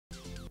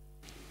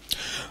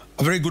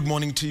A very good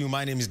morning to you.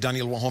 My name is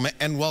Daniel Wahome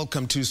and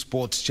welcome to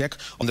Sports Check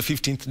on the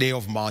 15th day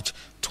of March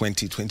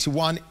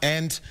 2021.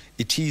 And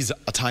it is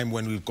a time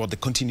when we've got the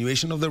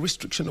continuation of the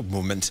restriction of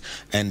movement.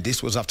 And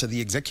this was after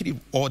the executive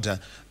order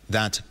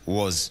that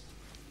was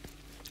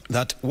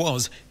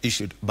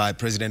issued by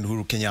President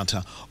Uhuru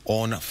Kenyatta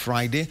on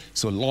Friday.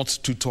 So lots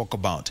to talk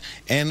about.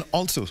 And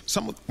also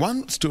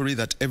one story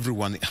that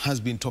everyone has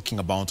been talking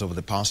about over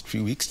the past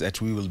few weeks that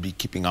we will be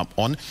keeping up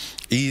on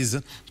is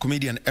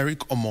comedian Eric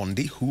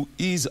Omondi, who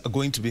is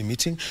going to be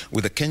meeting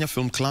with the Kenya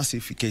Film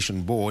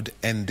Classification Board.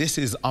 And this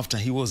is after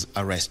he was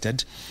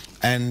arrested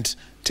and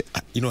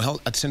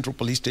held at Central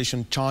Police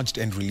Station, charged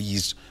and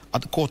released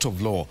at the court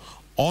of law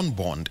on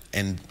bond,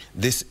 and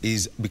this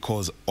is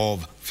because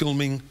of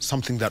filming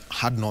something that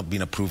had not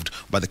been approved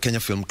by the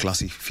Kenya Film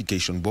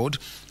Classification Board.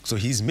 So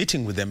he's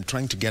meeting with them,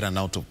 trying to get an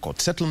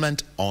out-of-court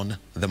settlement on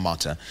the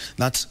matter.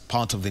 That's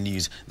part of the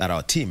news that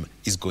our team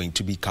is going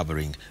to be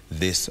covering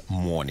this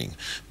morning.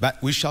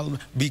 But we shall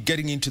be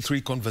getting into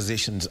three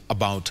conversations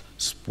about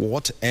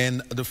sport,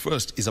 and the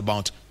first is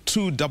about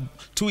two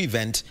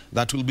events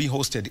that will be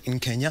hosted in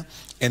Kenya,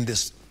 and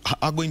this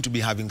are going to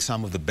be having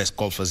some of the best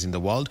golfers in the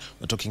world.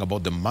 We're talking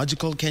about the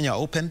magical Kenya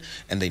Open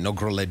and the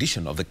inaugural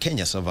edition of the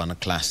Kenya Savannah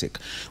Classic.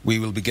 We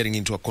will be getting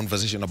into a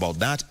conversation about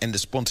that and the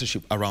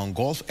sponsorship around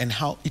golf and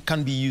how it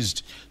can be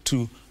used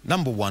to,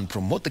 number one,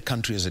 promote the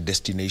country as a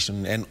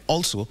destination and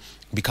also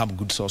become a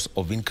good source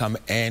of income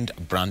and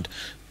brand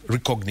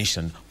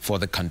recognition for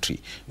the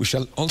country. We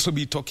shall also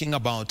be talking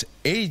about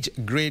age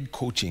grade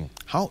coaching.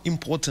 How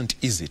important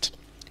is it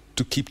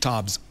to keep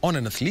tabs on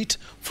an athlete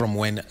from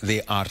when they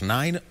are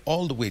 9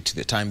 all the way to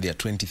the time they are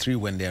 23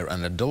 when they are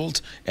an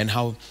adult, and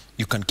how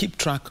you can keep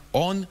track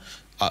on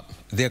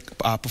their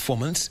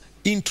performance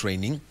in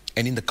training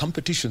and in the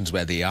competitions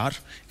where they are,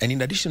 and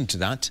in addition to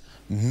that,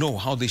 know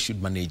how they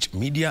should manage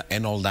media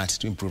and all that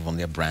to improve on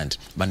their brand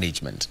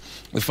management.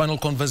 The final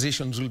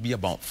conversations will be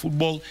about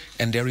football,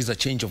 and there is a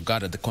change of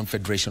guard at the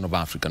Confederation of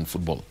African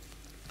Football.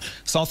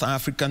 South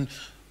African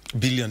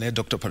billionaire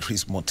Dr.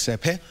 Patrice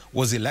Motsepe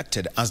was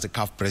elected as the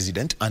CAF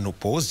president,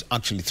 unopposed,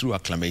 actually through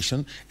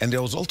acclamation. And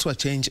there was also a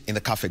change in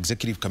the CAF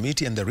Executive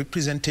Committee and the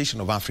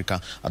representation of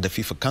Africa at the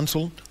FIFA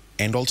Council,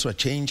 and also a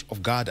change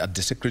of guard at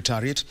the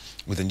Secretariat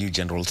with a new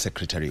General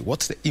Secretary.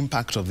 What's the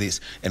impact of this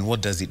and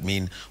what does it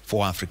mean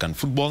for African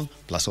football?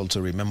 Plus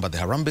also remember the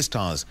Harambee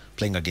Stars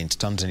playing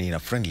against Tanzania in a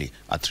friendly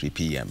at 3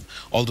 p.m.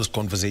 All those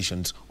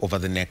conversations over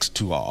the next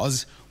 2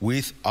 hours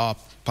with our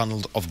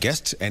panel of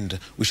guests, and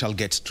we shall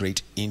get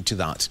straight into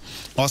that.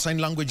 Our sign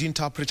language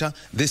interpreter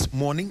this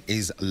morning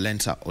is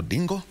Lenta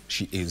Odingo.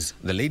 She is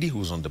the lady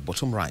who's on the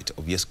bottom right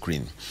of your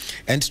screen.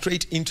 And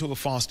straight into a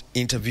fast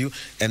interview,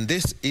 and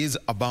this is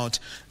about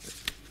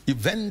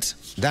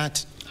events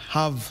that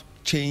have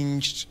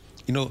changed,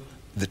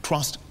 the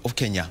trust of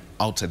Kenya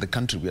outside the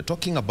country. We are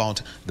talking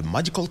about the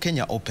magical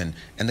Kenya Open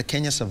and the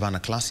Kenya Savannah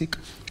Classic,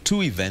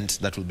 two events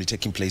that will be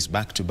taking place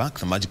back to back.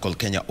 The magical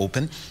Kenya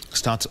Open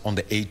starts on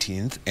the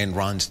 18th and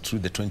runs through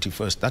the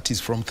 21st. That is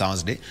from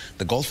Thursday.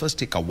 The golfers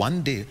take a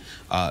one-day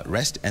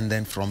rest, and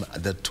then from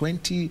the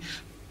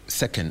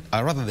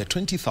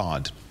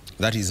 23rd,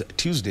 that is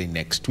Tuesday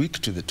next week,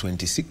 to the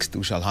 26th,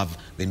 we shall have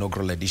the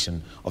inaugural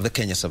edition of the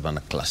Kenya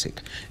Savannah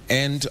Classic.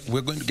 And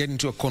we're going to get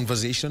into a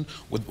conversation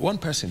with one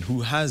person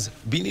who has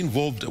been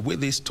involved with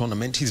this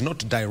tournament. He's not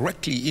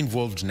directly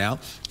involved now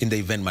in the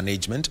event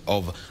management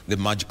of the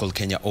magical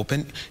Kenya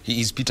Open. He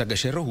is Peter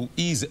Gacheru, who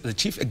is the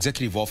Chief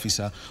Executive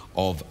Officer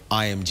of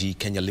IMG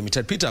Kenya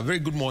Limited. Peter, very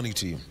good morning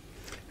to you.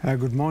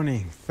 Good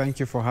morning. Thank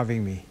you for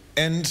having me.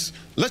 And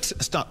let's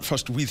start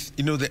first with,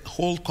 the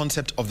whole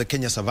concept of the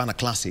Kenya Savannah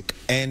Classic.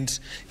 And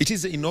it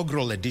is the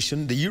inaugural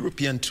edition. The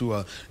European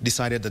Tour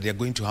decided that they're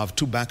going to have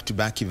two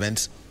back-to-back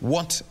events.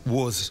 What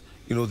was,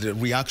 the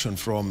reaction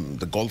from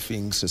the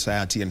golfing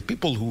society and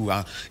people who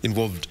are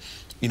involved,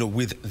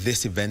 with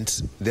this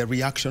event, their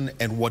reaction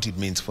and what it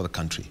means for the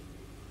country?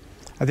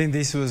 I think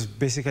this was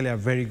basically a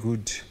very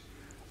good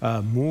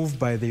move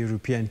by the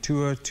European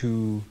Tour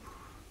to...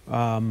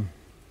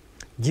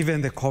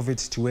 given the COVID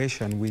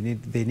situation,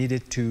 they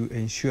needed to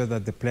ensure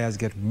that the players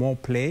get more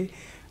play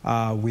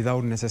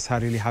without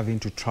necessarily having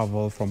to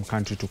travel from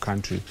country to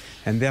country.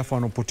 And therefore,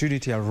 an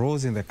opportunity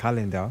arose in the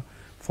calendar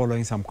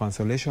following some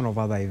cancellation of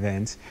other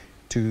events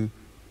to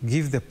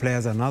give the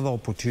players another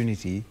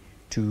opportunity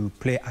to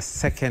play a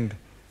second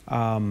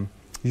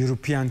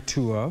European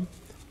Tour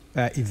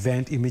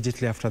event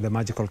immediately after the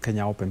magical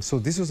Kenya Open. So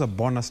this was a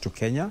bonus to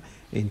Kenya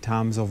in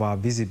terms of our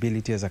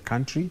visibility as a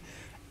country,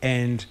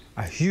 and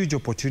a huge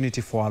opportunity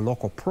for our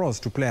local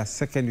pros to play a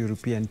second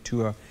European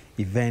Tour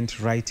event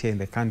right here in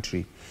the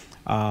country,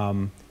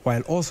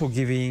 while also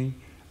giving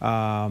there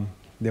are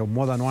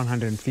more than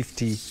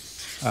 150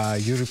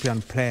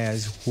 European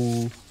players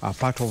who are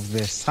part of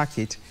the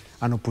circuit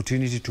an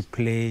opportunity to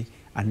play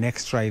an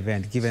extra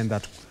event, given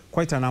that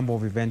quite a number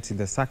of events in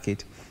the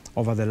circuit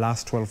over the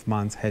last 12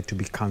 months had to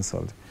be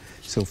cancelled.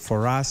 So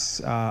for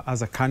us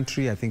as a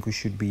country, I think we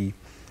should be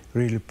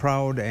really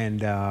proud,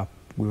 and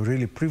we're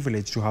really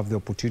privileged to have the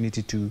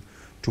opportunity to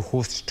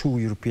host two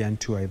European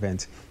Tour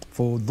events.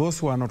 For those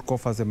who are not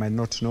golfers, they might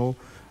not know,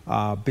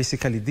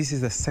 basically this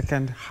is the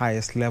second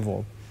highest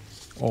level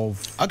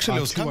of actually, I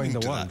was tour coming in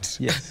the to world. that.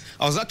 Yes.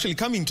 I was actually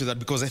coming to that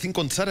because I think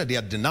on Saturday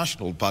at the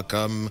National Park,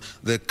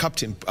 the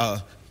captain,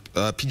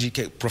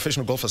 PGK,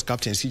 Professional Golfers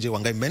Captain CJ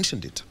Wangai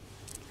mentioned it.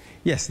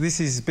 Yes, this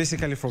is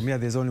basically from here,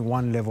 there's only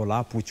one level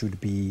up, which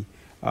would be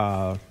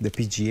the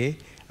PGA.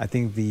 I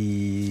think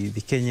the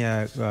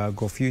Kenya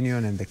Golf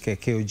Union and the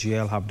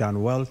KOGL have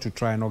done well to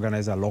try and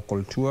organize a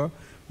local tour,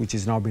 which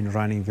has now been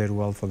running very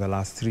well for the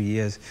last 3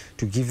 years,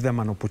 to give them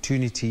an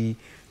opportunity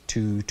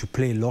to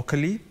play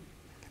locally,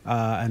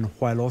 and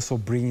while also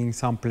bringing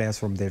some players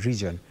from the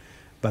region.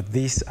 But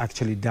this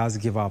actually does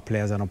give our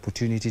players an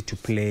opportunity to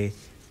play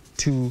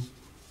 2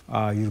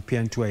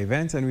 European Tour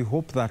events, and we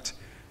hope that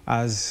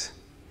as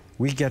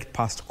we get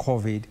past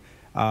COVID,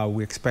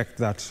 we expect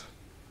that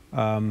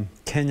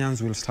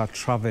Kenyans will start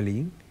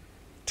traveling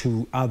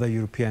to other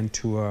European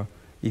Tour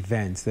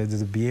events.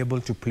 They'll be able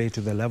to play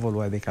to the level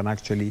where they can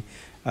actually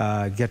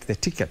get the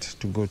ticket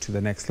to go to the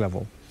next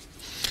level.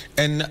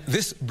 And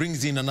this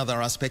brings in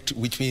another aspect,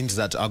 which means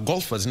that our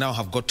golfers now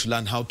have got to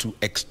learn how to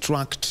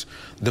extract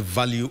the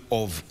value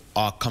of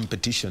our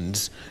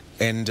competitions.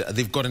 And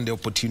they've gotten the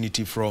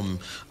opportunity from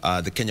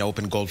the Kenya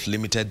Open Golf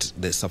Limited.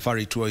 The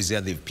Safari Tour is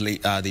there. They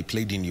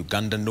played in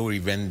Uganda. No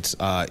events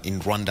in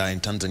Rwanda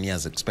and Tanzania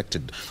as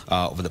expected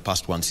over the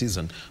past one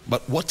season.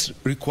 But what's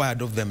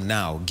required of them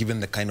now, given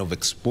the kind of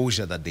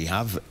exposure that they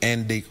have,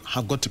 and they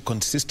have got to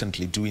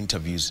consistently do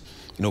interviews,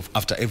 you know,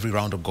 after every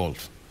round of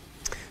golf?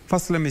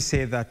 First, let me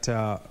say that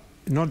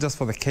not just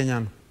for the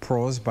Kenyan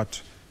pros,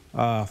 but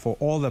for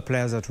all the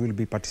players that will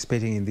be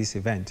participating in this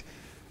event,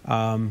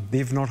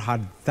 they've not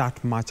had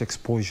that much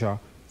exposure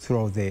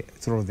throughout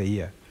the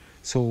year.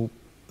 So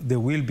they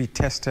will be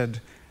tested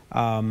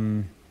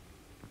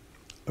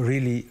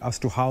really as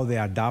to how they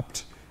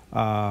adapt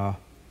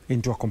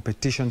into a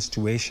competition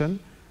situation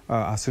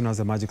as soon as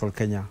the Magical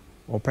Kenya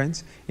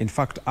opens. In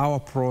fact, our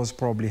pros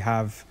probably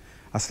have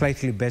a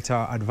slightly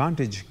better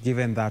advantage,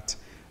 given that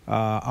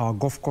our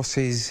golf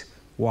courses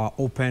were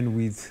open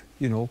with,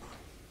 you know,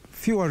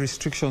 fewer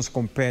restrictions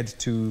compared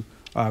to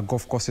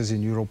golf courses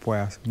in Europe,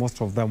 where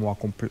most of them were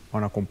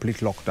on a complete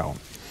lockdown.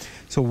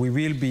 So we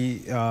will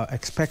be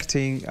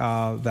expecting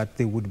that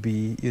they would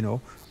be, you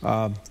know,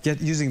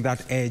 using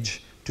that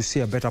edge to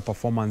see a better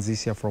performance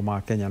this year from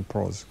our Kenyan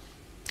pros.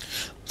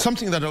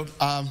 Something that I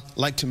would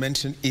like to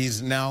mention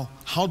is now,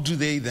 how do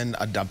they then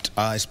adapt,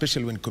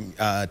 especially when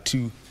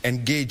to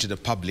engage the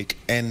public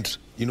and,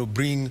 you know,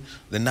 bring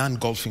the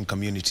non-golfing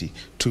community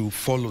to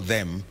follow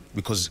them,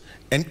 because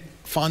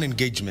fan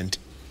engagement,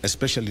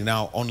 especially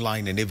now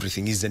online and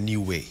everything, is a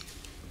new way.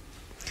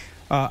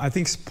 I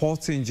think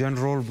sports in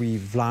general,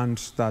 we've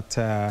learned that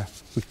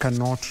we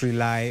cannot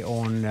rely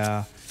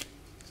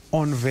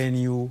on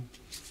venue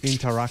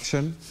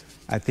interaction.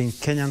 I think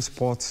Kenyan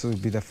sports will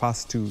be the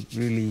first to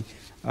really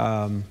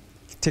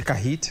take a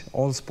hit,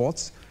 all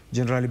sports,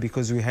 generally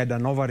because we had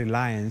an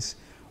over-reliance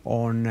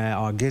on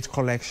our gate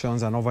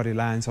collections and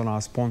over-reliance on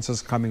our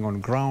sponsors coming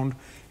on ground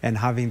and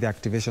having the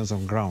activations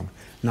on ground.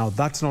 Now,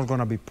 that's not going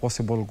to be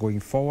possible going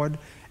forward,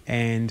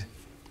 and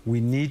we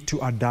need to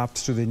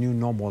adapt to the new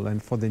normal.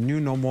 And for the new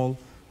normal,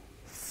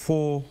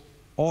 for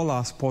all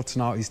our sports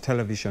now, is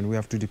television. We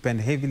have to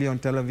depend heavily on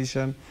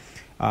television.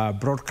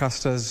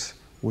 Broadcasters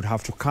would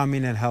have to come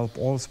in and help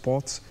all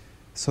sports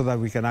so that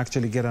we can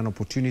actually get an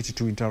opportunity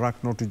to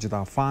interact not with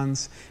our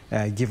fans,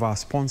 give our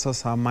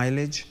sponsors our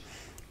mileage.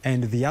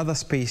 And the other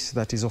space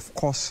that is, of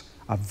course,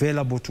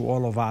 available to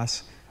all of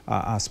us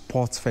as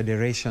sports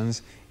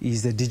federations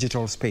is the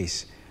digital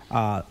space.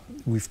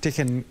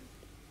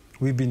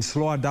 We've been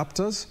slow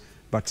adapters,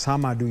 but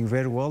some are doing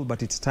very well.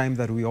 But it's time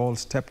that we all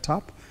stepped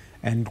up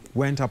and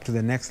went up to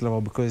the next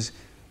level, because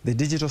the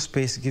digital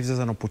space gives us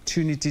an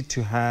opportunity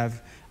to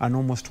have an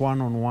almost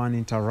one-on-one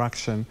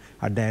interaction,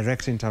 a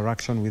direct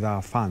interaction with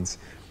our fans,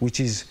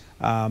 which is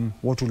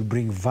what will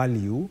bring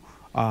value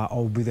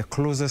or be the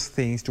closest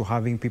things to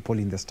having people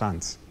in the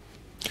stands.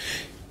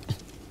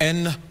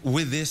 And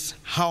with this,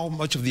 how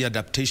much of the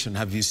adaptation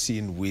have you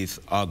seen with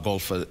our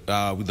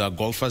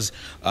golfers,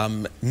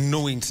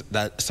 knowing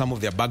that some of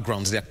their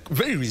backgrounds, they're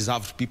very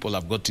reserved people,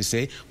 I've got to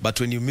say,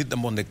 but when you meet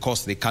them on the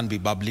course, they can be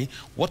bubbly.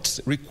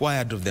 What's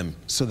required of them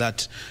so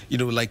that, you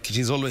know, like it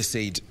is always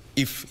said,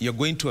 if you're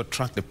going to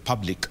attract the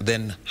public,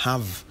 then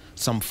have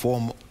some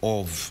form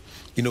of,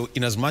 you know,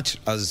 in as much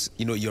as,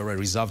 you know, you're a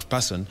reserved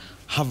person,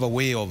 have a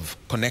way of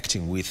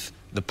connecting with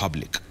the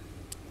public?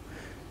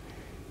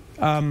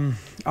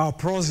 Our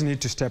pros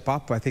need to step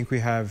up. I think we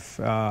have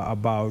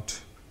about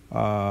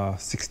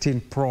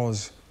 16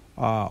 pros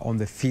on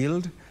the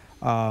field.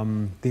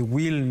 They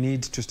will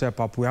need to step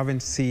up. We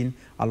haven't seen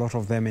a lot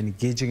of them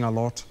engaging a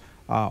lot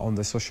on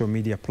the social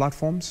media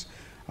platforms,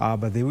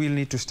 but they will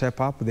need to step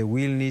up. They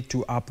will need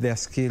to up their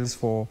skills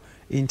for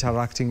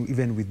interacting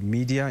even with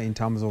media in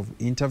terms of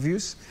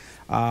interviews.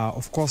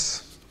 Of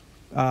course,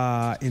 for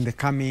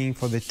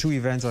the 2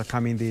 events that are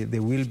coming,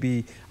 there will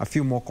be a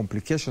few more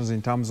complications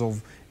in terms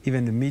of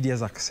even the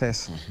media's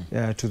access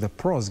to the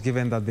pros,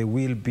 given that they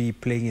will be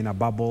playing in a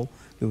bubble.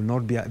 They will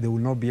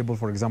not be able,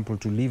 for example,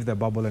 to leave the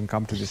bubble and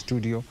come to the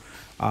studio.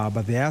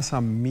 But there are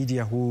some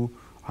media who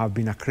have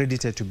been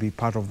accredited to be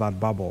part of that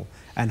bubble,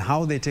 and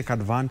how they take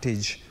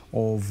advantage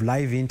of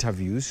live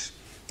interviews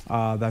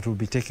that will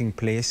be taking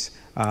place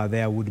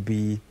there would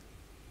be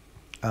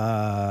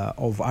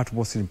of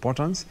utmost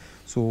importance.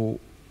 So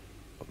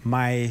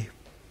my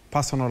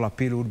personal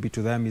appeal would be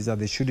to them is that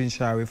they shouldn't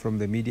shy away from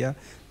the media.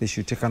 They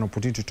should take an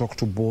opportunity to talk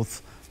to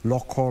both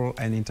local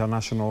and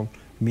international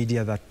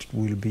media that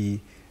will be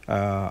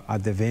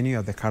at the venue,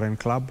 at the current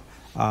club,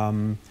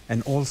 and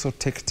also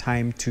take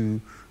time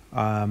to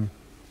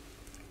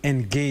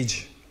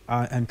engage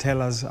and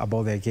tell us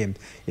about their game.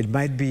 It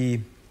might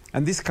be,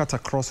 and this cuts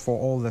across for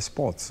all the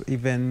sports,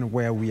 even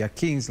where we are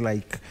kings,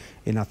 like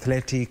in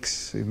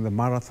athletics, in the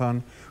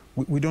marathon,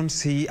 we don't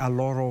see a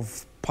lot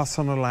of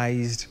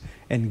personalized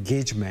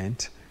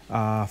engagement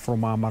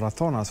from our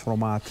marathoners,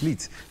 from our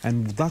athletes,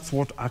 and that's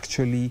what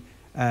actually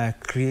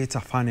creates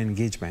a fun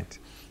engagement.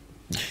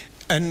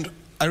 And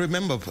I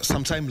remember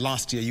sometime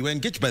last year you were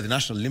engaged by the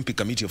National Olympic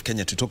Committee of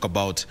Kenya to talk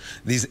about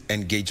these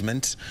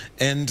engagements,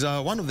 and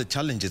one of the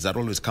challenges that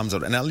always comes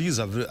out, and I'll use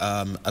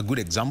a good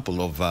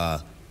example of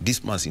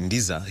Dismas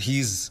Indiza.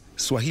 His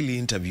Swahili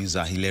interviews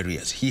are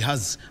hilarious. He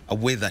has a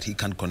way that he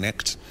can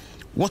connect.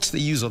 What's the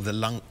use of the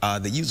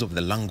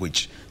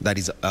language that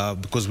is,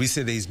 because we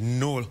say there is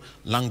no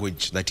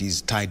language that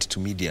is tied to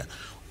media.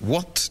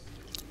 What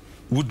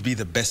would be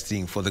the best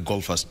thing for the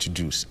golfers to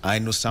do? I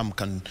know some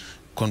can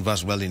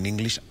converse well in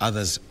English,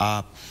 others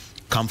are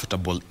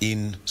comfortable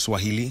in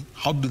Swahili.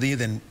 How do they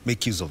then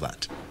make use of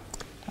that?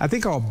 I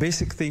think our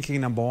basic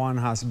thinking, number one,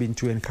 has been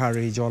to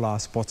encourage all our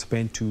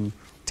sportsmen to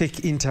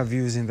take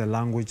interviews in the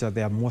language that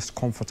they are most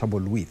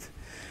comfortable with.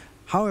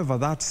 However,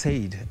 that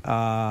said,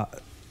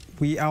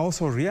 we are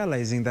also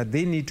realizing that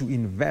they need to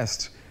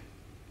invest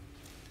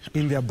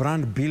in their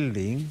brand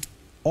building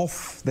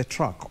off the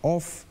track,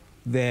 off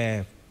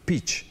the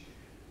pitch.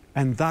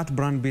 And that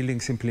brand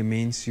building simply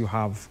means you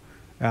have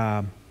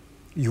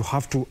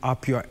to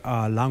up your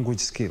language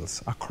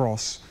skills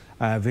across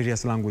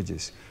various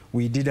languages.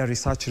 We did a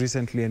research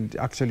recently, and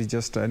actually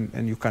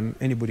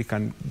anybody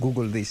can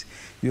Google this.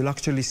 You'll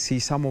actually see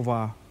some of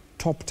our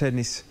top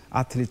tennis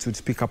athletes would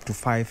speak up to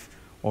 5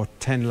 or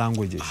 10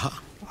 languages.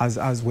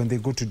 As when they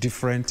go to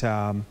different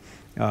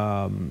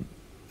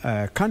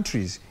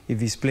countries. If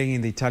he's playing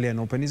in the Italian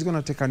Open, he's going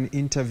to take an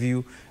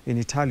interview in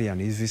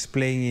Italian. If he's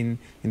playing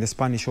in the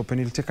Spanish Open,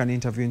 he'll take an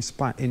interview in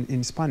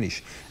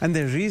Spanish. And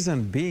the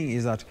reason being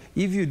is that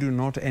if you do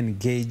not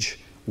engage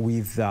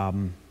with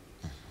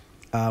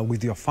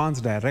your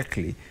fans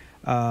directly,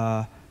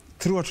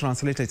 through a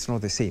translator, it's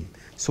not the same.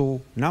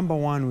 So number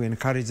one, we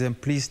encourage them,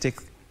 please take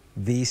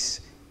this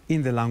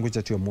in the language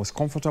that you're most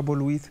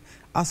comfortable with.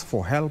 Ask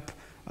for help.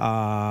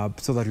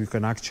 So that we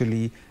can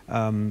actually,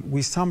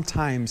 we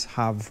sometimes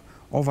have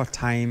over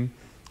time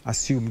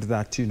assumed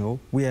that, you know,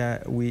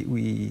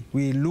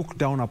 we look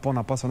down upon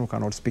a person who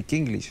cannot speak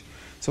English.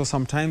 So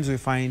sometimes we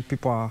find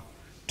people are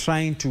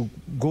trying to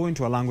go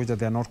into a language that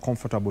they're not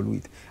comfortable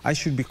with. I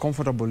should be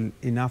comfortable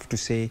enough to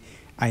say,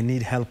 I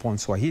need help on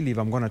Swahili. If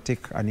I'm going to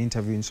take an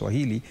interview in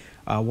Swahili,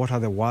 what are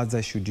the words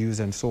I should use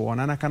and so on.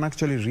 And I can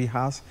actually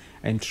rehearse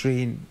and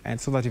train, and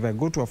so that if I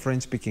go to a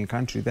French-speaking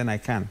country, then I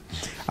can.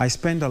 I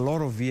spent a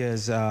lot of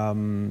years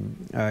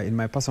in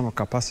my personal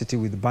capacity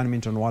with the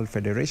Badminton World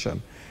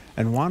Federation.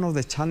 And one of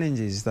the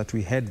challenges that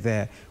we had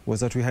there was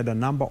that we had a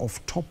number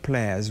of top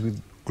players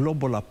with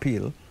global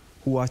appeal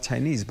who are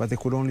Chinese, but they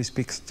could only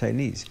speak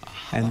Chinese.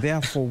 And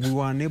therefore, we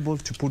were unable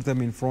to put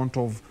them in front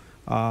of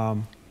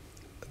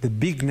the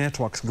big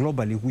networks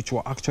globally, which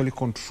were actually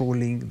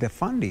controlling the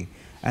funding.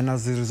 And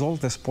as a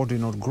result, the sport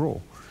did not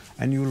grow.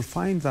 And you will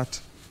find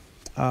that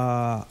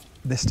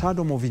the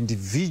stardom of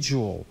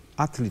individual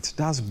athletes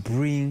does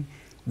bring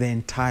the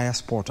entire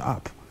sport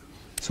up.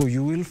 So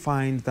you will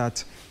find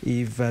that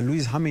if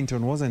Lewis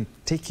Hamilton wasn't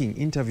taking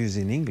interviews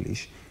in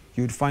English,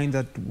 you would find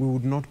that we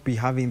would not be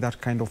having that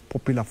kind of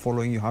popular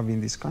following you have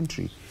in this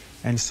country,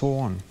 and so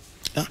on.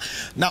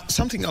 Now,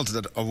 something else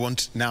that I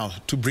want now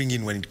to bring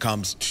in when it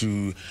comes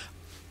to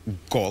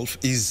golf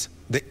is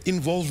the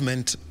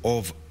involvement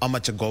of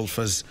amateur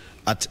golfers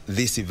at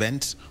this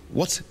event.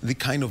 What's the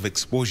kind of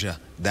exposure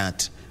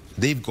that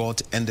they've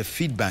got and the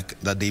feedback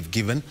that they've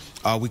given?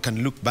 We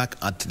can look back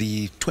at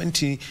the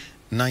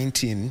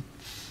 2019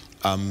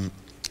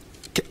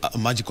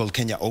 Magical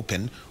Kenya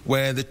Open,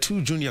 where the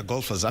 2 junior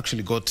golfers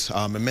actually got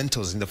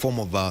mementos in the form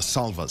of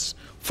salvas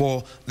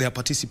for their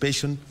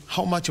participation.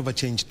 How much of a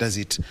change does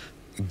it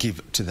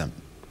give to them?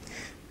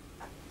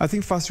 I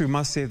think first we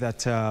must say that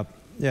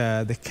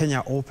the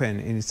Kenya Open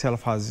in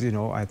itself has, you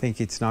know, I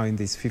think it's now in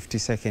this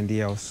 52nd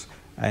year,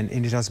 and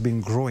it has been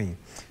growing.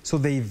 So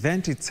the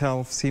event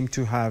itself seemed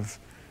to have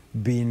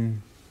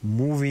been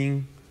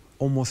moving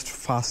almost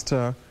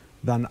faster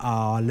than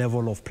our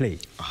level of play.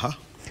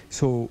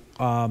 So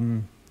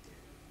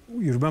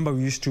you remember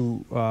we used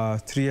to,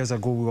 3 years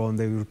ago, we were on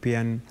the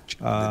European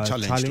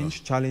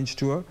Challenge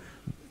Tour.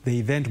 The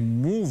event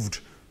moved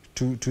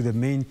to the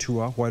main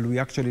tour, while we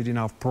actually didn't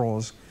have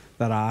pros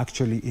that are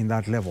actually in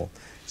that level.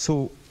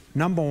 So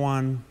number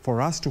one,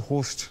 for us to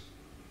host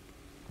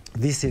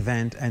this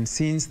event, and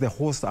since the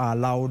hosts are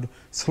allowed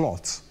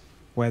slots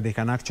where they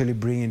can actually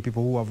bring in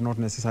people who have not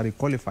necessarily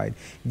qualified,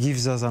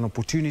 gives us an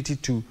opportunity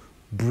to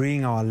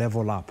bring our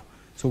level up.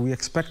 So we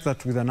expect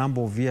that with a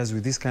number of years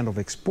with this kind of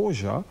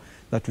exposure,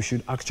 that we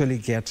should actually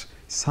get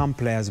some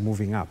players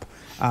moving up.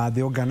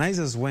 The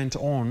organizers went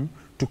on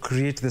to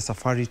create the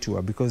Safari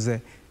Tour because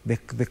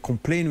the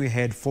complaint we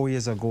had 4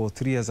 years ago,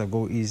 3 years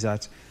ago, is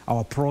that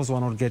our pros were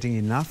not getting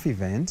enough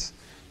events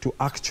to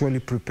actually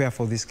prepare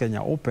for this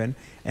Kenya Open,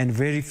 and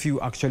very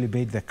few actually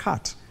made the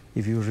cut,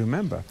 if you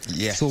remember.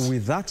 Yes. So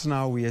with that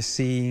now, we are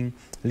seeing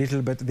a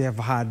little bit, they have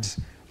had,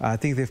 I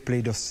think they've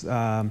played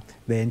the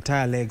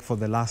entire leg for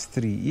the last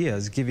 3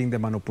 years, giving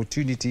them an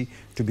opportunity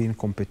to be in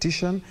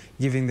competition,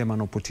 giving them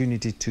an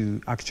opportunity to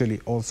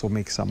actually also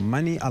make some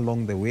money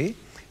along the way,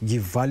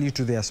 give value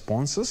to their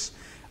sponsors.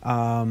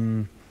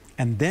 And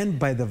then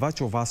by the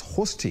virtue of us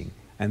hosting,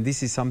 and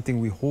this is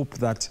something we hope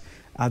that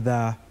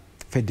other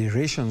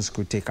federations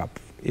could take up.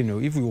 You know,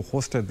 if we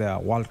hosted the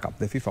World Cup,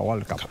 the FIFA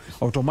World Cup,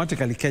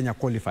 automatically Kenya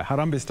qualify.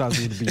 Harambee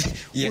Stars would be,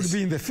 yes, would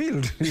be in the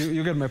field.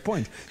 You get my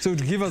point. So it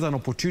would give us an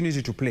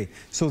opportunity to play.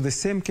 So the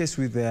same case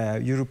with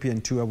the European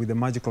Tour, with the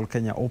Magical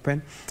Kenya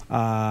Open.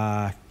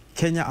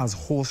 Kenya as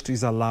host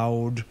is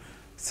allowed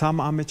some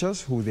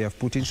amateurs who they have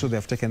put in, so they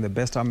have taken the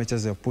best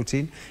amateurs they have put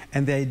in,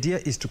 and the idea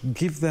is to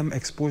give them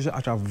exposure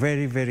at a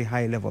very, very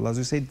high level. As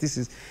we said, this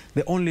is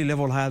the only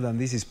level higher than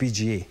this is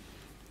PGA.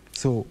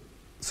 So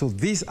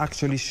this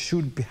actually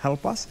should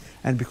help us,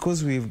 and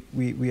because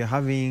we are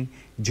having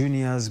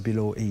juniors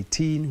below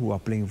 18 who are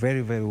playing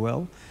very, very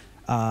well,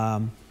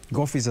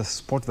 golf is a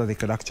sport that they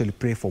could actually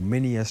play for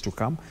many years to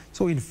come.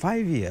 So in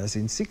 5 years,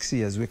 in 6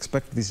 years, we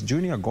expect these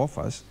junior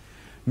golfers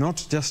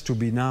not just to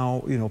be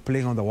now, you know,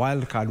 playing on the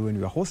wild card when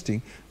we are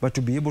hosting, but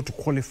to be able to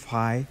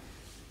qualify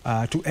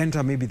to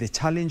enter maybe the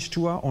Challenge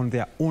Tour on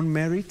their own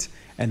merit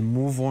and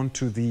move on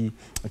to the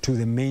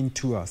main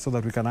tour, so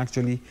that we can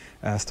actually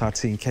start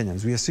seeing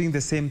Kenyans. We are seeing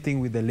the same thing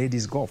with the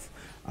ladies golf.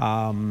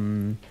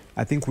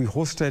 I think we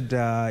hosted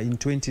in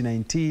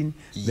 2019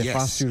 the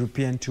first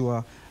European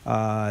Tour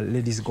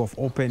Ladies Golf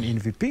Open in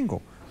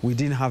Vipingo. We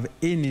didn't have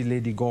any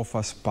lady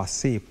golfers per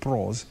se,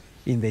 pros,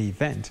 in the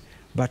event,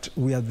 but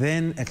we are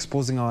then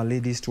exposing our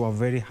ladies to a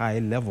very high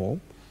level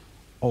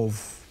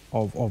of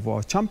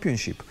our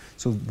championship.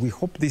 So we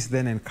hope this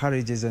then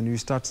encourages, and you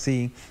start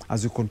seeing,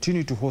 as we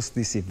continue to host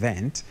this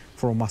event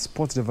from a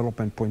sports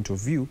development point of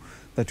view,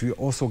 that we're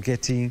also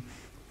getting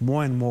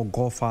more and more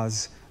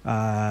golfers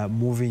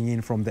moving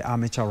in from the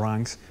amateur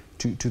ranks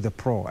to the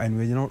pro. And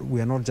we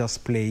are not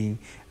just playing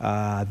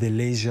the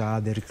leisure,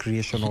 the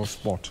recreational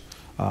sport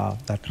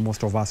that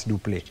most of us do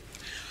play.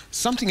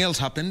 Something else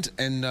happened,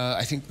 and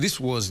I think this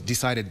was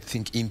decided, I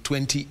think, in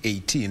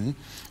 2018.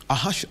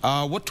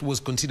 What was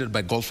considered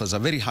by golfers a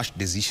very harsh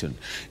decision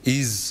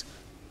is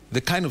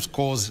the kind of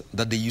scores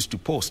that they used to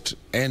post.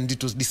 And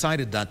it was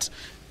decided that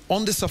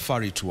on the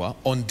Safari Tour,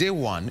 on day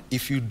one,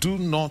 if you do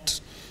not,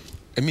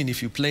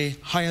 if you play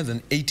higher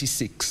than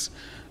 86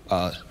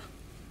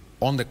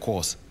 on the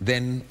course,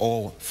 then,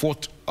 or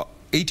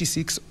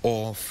 86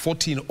 or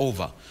 14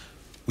 over,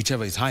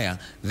 whichever is higher,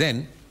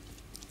 then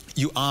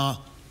you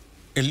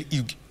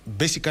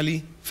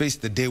basically face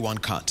the day one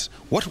cut.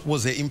 What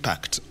was the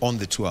impact on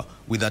the tour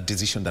with that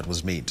decision that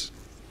was made?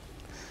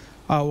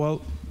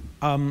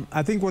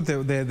 I think what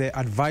the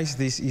advice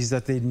this is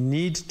that they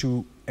need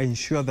to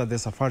ensure that the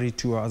Safari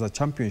Tour as a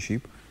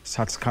championship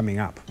starts coming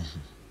up. Mm-hmm.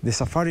 The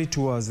Safari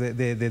Tours,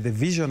 the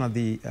vision of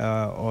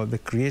or the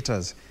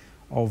creators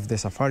of the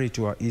Safari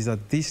Tour is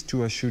that this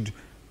tour should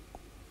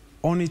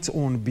on its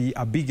own be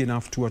a big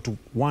enough tour to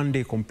one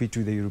day compete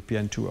with the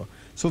European Tour.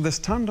 So the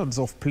standards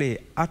of play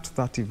at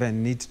that event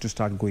need to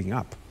start going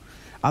up.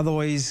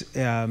 Otherwise, we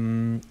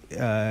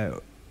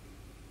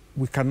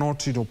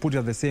cannot, put it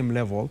at the same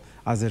level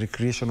as a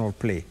recreational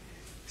play.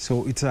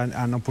 So it's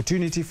an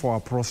opportunity for our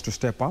pros to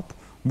step up,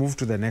 move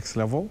to the next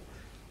level.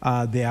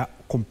 They are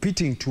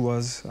competing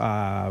tours.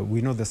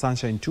 We know the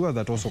Sunshine Tour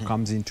that also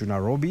comes into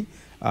Nairobi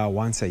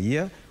once a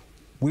year.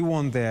 We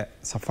want the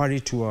Safari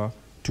Tour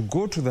to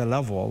go to the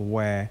level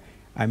where,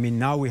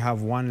 now we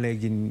have one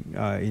leg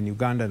in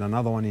Uganda and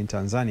another one in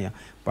Tanzania,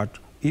 but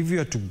if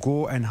you are to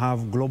go and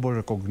have global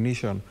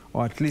recognition,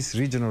 or at least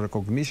regional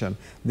recognition,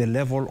 the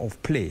level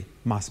of play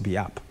must be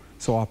up.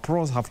 So our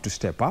pros have to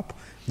step up.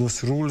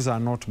 Those rules are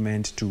not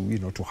meant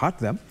to, to hurt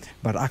them,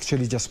 but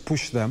actually just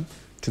push them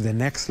to the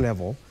next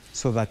level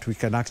so that we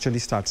can actually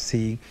start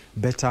seeing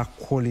better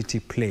quality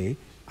play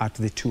at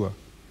the tour.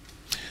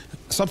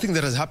 Something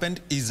that has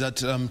happened is that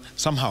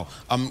somehow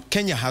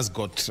Kenya has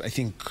got, I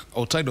think,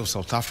 outside of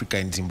South Africa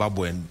and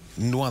Zimbabwe, and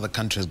no other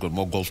country has got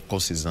more golf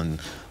courses than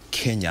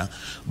Kenya.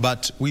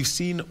 But we've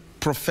seen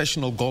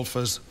professional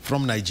golfers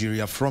from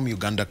Nigeria, from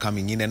Uganda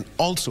coming in, and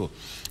also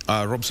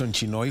Robson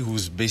Chinoi,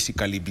 who's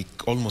basically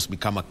almost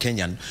become a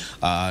Kenyan,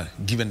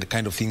 given the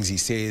kind of things he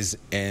says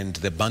and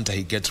the banter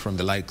he gets from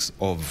the likes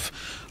of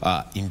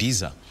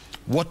Indiza.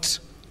 What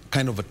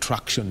kind of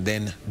attraction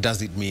then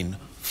does it mean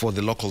for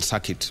the local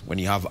circuit when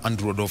you have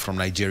Andrew Odo from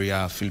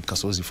Nigeria, Philip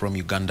Kasozi from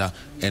Uganda,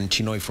 and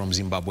Chinoi from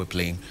Zimbabwe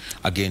playing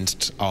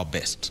against our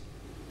best?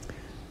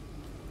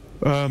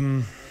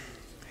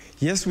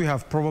 Yes, we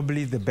have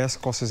probably the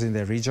best courses in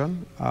the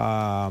region.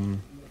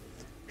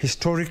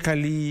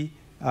 Historically,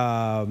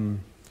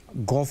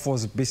 golf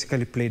was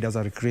basically played as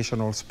a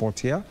recreational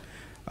sport here,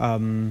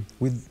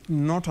 with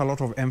not a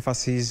lot of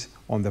emphasis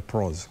on the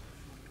pros.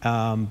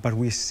 But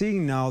we're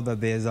seeing now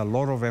that there's a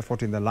lot of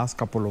effort in the last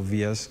couple of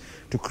years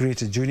to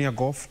create a junior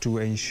golf, to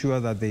ensure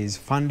that there is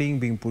funding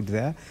being put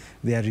there.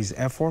 There is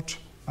effort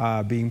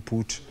being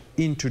put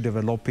into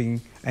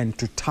developing and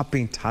to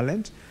tapping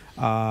talent.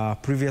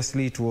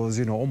 Previously, it was,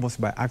 almost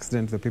by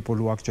accident, the people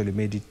who actually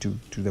made it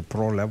to the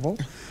pro level.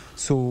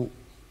 So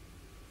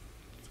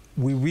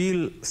we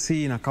will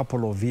see in a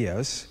couple of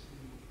years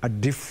a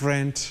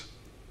different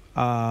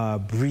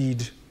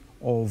breed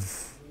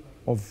of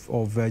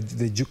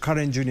the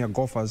current junior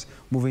golfers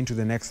moving to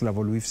the next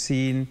level. We've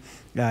seen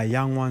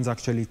young ones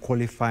actually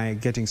qualifying,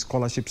 getting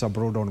scholarships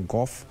abroad on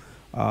golf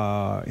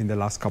in the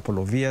last couple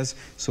of years.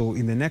 So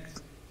in the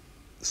next,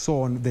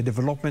 the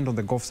development on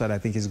the golf side, I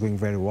think, is going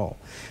very well.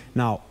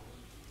 Now,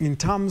 in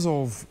terms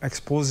of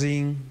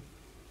exposing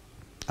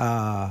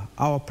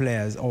our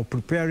players or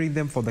preparing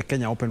them for the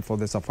Kenya Open for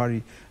the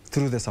Safari,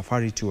 through the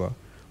Safari Tour,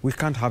 we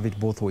can't have it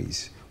both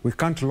ways. We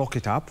can't lock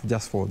it up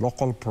just for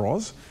local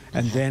pros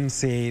and then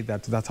say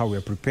that that's how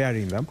we're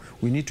preparing them.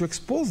 We need to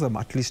expose them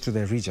at least to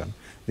the region.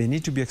 They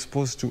need to be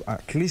exposed to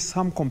at least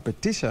some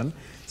competition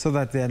so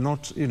that they're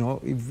not,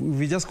 if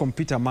we just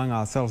compete among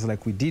ourselves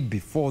like we did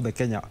before the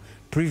Kenya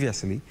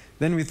previously,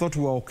 then we thought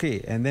we were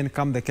okay. And then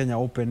come the Kenya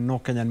Open, no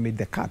Kenyan made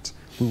the cut.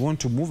 We want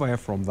to move away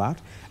from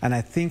that. And I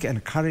think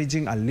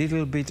encouraging a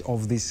little bit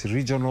of this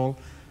regional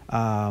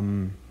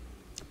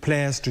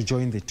players to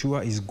join the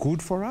tour is good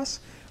for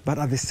us. But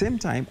at the same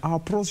time, our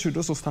pros should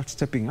also start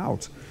stepping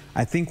out.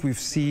 I think we've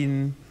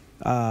seen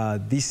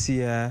this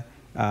year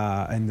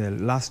and the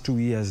last 2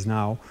 years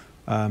now,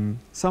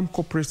 some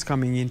corporates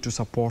coming in to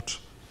support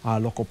our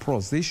local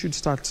pros. They should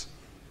start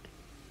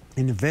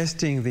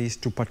investing this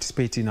to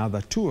participate in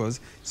other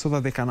tours so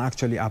that they can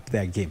actually up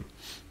their game.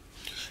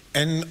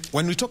 And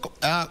when we talk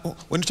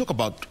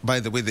about, by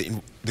the way,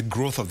 the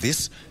growth of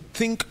this,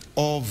 think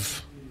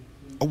of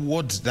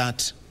awards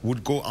that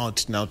would go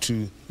out now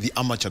to the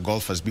amateur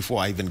golfers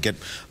before I even get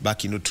back,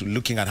 to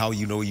looking at how,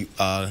 you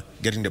are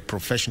getting the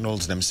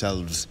professionals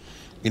themselves,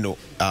 on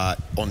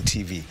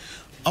TV.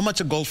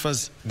 Amateur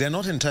golfers, they're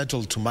not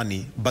entitled to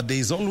money, but there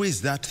is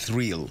always that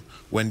thrill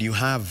when you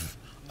have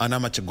an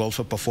amateur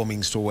golfer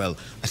performing so well.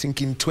 I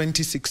think in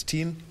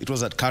 2016, it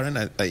was at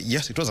Karen.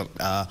 Yes, it was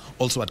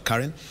also at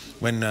Karen,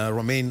 when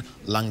Romain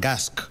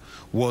Langasque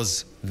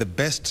was the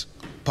best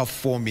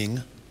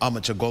performing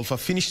amateur golfer,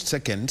 finished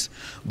second,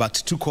 but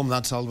took home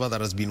that silver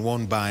that has been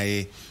won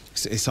by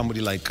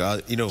somebody like,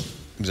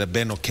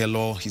 Ben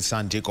Okello, his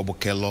son Jacob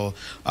Okello.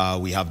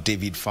 We have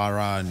David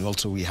Farah, and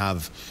also we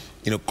have,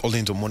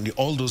 Colin Omondi,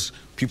 all those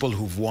people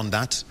who've won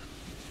that.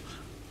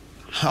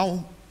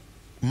 How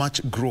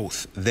much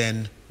growth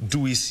then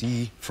do we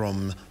see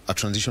from a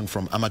transition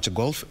from amateur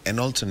golf and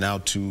also now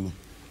to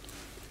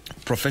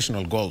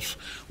professional golf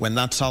when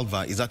that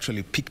silver is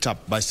actually picked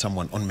up by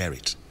someone on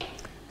merit?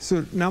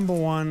 So number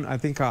one, I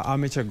think our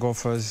amateur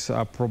golfers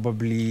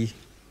probably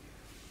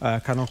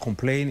cannot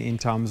complain in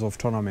terms of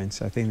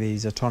tournaments. I think there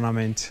is a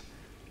tournament,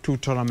 2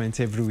 tournaments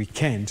every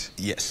weekend.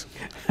 Yes.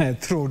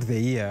 Throughout the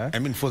year. I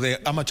mean, for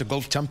the amateur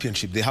golf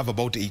championship, they have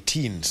about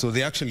 18. So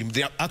they are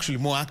actually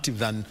more active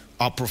than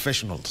our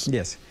professionals.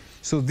 Yes.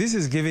 So this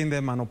is giving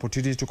them an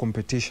opportunity to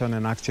competition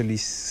and actually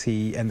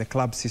see, and the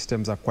club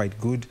systems are quite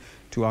good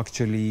to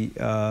actually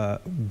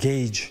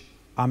gauge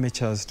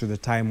amateurs to the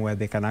time where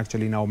they can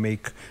actually now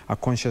make a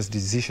conscious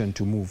decision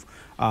to move.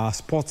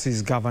 Sports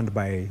is governed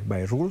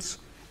by rules,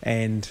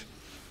 and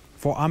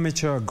for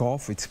amateur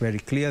golf, it's very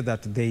clear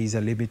that there is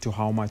a limit to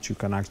how much you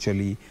can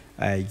actually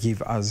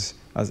give as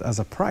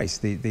a price.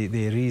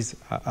 There is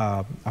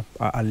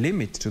a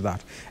limit to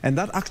that, and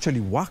that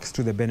actually works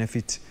to the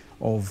benefit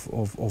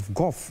of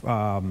golf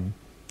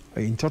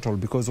in total,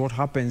 because what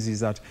happens is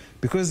that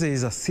because there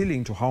is a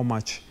ceiling to how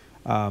much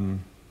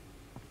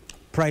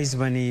prize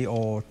money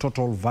or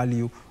total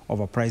value of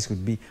a prize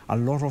could be, a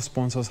lot of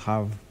sponsors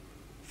have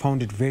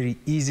found it very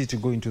easy to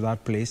go into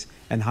that place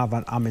and have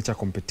an amateur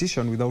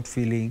competition without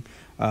feeling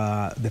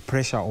the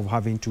pressure of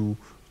having to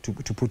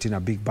put in a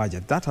big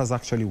budget. That has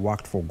actually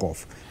worked for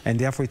golf, and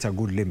therefore it's a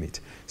good limit.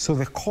 So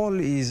the call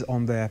is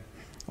on the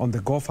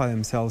golfer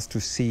themselves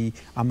to see,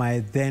 am I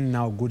then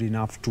now good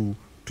enough to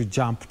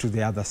jump to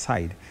the other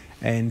side?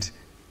 And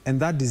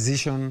that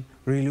decision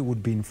really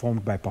would be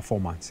informed by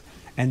performance.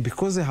 And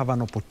because they have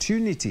an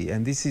opportunity,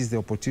 and this is the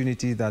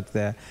opportunity that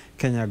the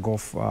Kenya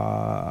Golf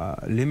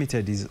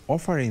Limited is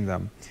offering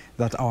them,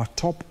 that our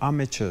top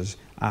amateurs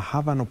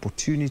have an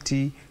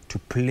opportunity to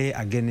play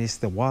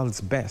against the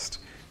world's best.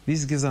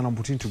 This gives an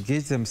opportunity to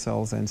gauge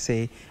themselves and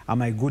say,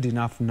 am I good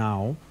enough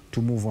now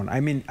to move on?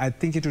 I mean, I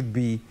think it would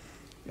be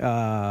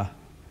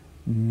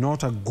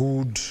not a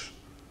good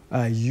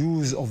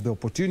use of the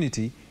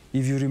opportunity.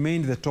 If you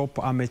remained the top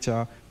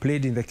amateur,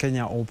 played in the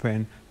Kenya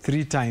Open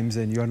 3 times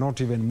and you are not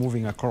even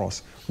moving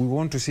across, we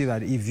want to see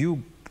that if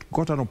you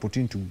got an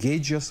opportunity to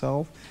gauge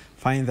yourself,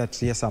 find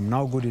that, yes, I'm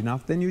now good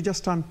enough, then you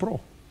just turn pro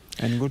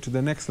and go to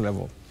the next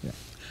level. Yeah.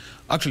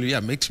 Actually, yeah,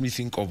 makes me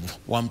think of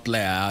one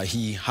player.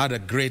 He had a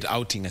great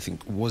outing, I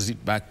think, was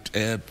it back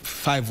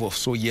 5 or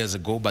so years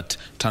ago, but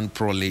turned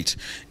pro late.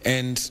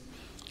 And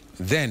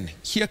then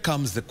here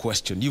comes the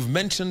question. You've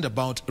mentioned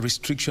about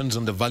restrictions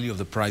on the value of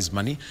the prize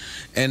money,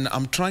 and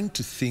I'm trying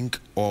to think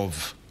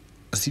of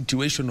a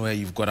situation where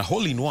you've got a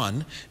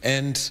hole-in-one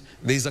and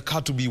there's a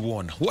car to be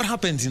won. What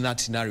happens in that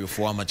scenario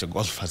for amateur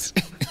golfers?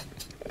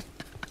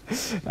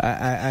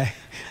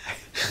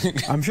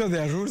 I'm sure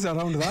there are rules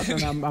around that,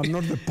 and I'm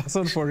not the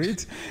person for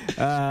it.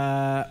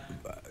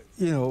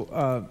 You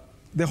know,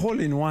 the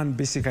hole-in-one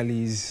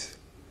basically is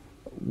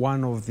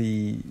one of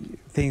the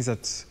things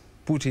that's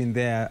put in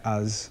there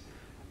as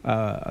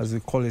we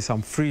call it,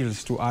 some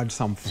frills to add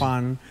some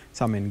fun,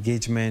 some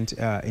engagement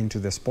into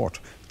the sport.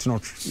 It's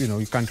not, you know,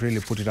 you can't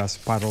really put it as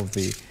part of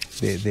the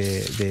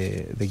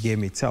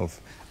game itself.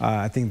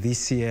 I think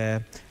this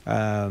year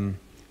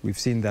we've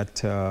seen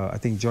that I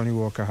think Johnny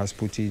Walker has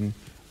put in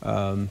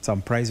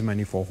some prize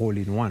money for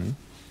hole-in-one,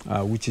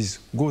 which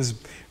goes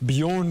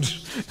beyond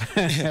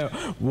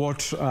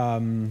what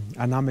an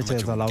amateur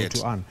is allowed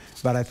to earn.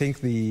 But I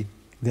think the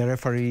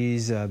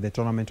referees, the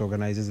tournament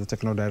organizers, the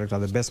technical director are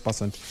the best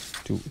person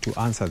to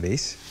answer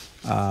this.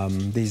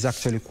 There's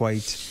actually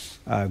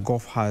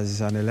golf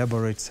has an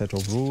elaborate set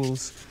of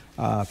rules.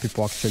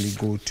 People actually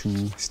go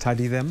to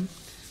study them.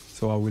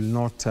 So I will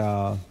not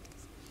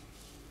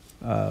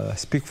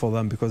speak for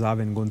them because I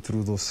haven't gone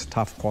through those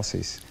tough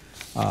courses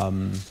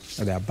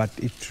there. But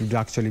it should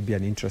actually be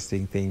an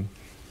interesting thing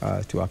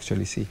to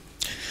actually see.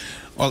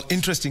 Well,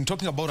 interesting.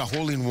 Talking about a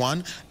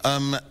hole-in-one,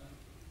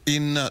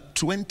 in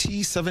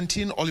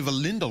 2017, Oliver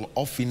Lindell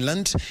of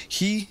Finland,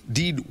 he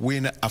did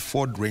win a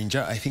Ford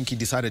Ranger. I think he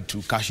decided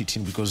to cash it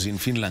in because in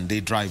Finland they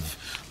drive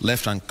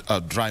left-hand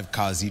drive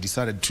cars. He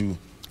decided to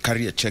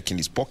carry a check in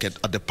his pocket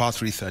at the par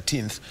 3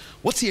 13th.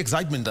 What's the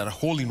excitement that a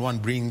hole-in-one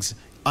brings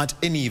at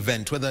any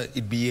event, whether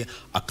it be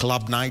a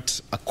club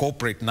night, a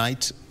corporate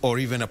night, or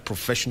even a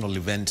professional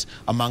event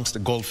amongst the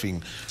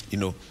golfing, you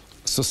know,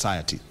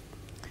 society?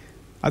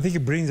 I think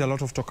it brings a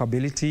lot of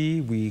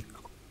talkability. We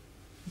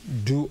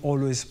do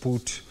always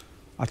put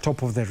a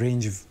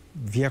top-of-the-range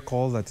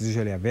vehicle that is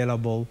usually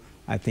available.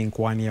 I think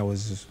one year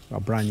was a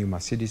brand new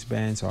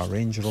Mercedes-Benz or a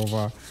Range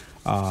Rover,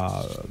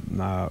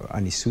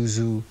 an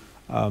Isuzu,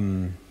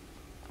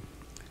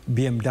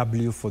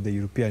 BMW for the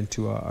European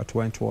Tour at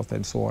Wentworth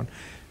and so on.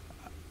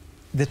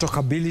 The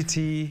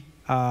talkability,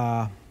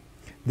 the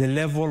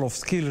level of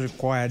skill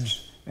required,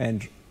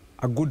 and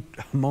a good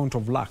amount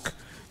of luck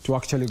to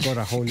actually get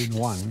a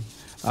hole-in-one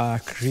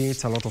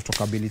creates a lot of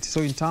talkability.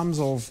 So in terms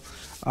of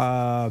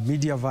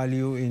media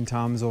value, in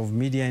terms of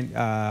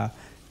media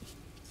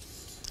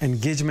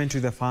engagement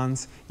with the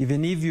fans,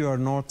 even if you are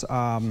not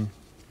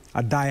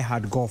a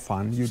die-hard golf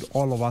fan,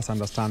 all of us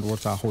understand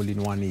what a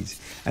hole-in-one is.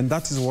 And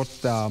that is what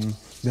the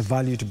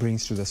value it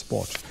brings to the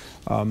sport.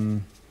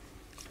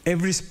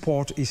 Every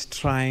sport is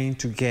trying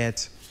to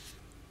get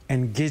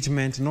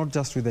engagement, not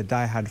just with the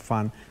die-hard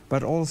fan,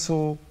 but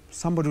also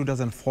somebody who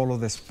doesn't follow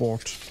the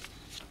sport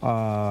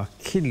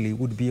keenly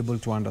would be able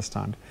to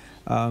understand.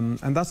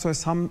 And that's why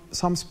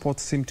some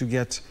sports seem to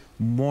get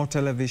more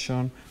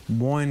television,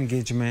 more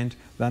engagement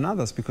than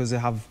others, because they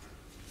have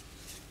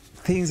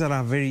things that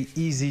are very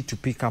easy to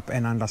pick up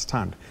and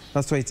understand.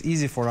 That's why it's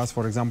easy for us,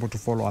 for example, to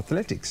follow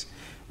athletics,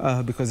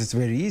 because it's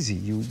very easy.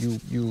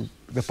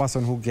 The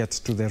person who gets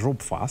to the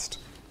rope first,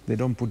 they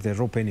don't put the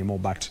rope anymore,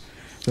 but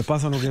the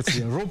person who gets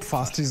to the rope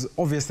first is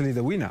obviously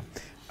the winner.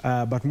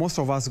 But most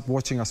of us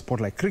watching a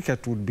sport like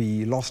cricket would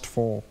be lost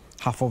for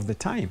half of the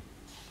time.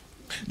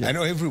 Yeah. I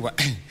know everyone.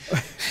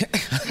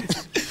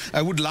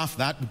 I would laugh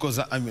that because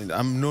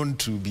I'm known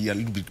to be a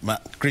little bit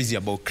crazy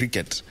about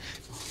cricket.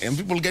 And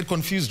people get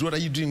confused. What are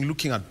you doing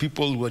looking at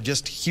people who are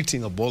just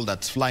hitting a ball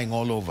that's flying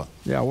all over?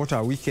 Yeah, what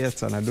are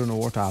wickets? And I don't know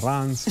what are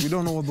runs. We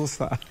don't know what those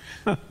are.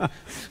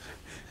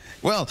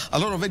 Well, a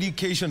lot of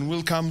education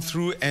will come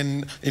through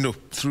and, you know,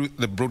 through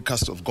the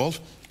broadcast of golf.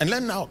 And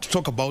let's now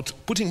talk about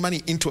putting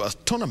money into a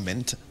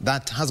tournament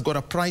that has got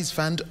a prize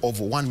fund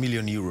of 1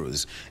 million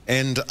euros.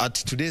 And at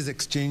today's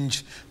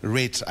exchange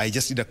rate, I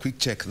just did a quick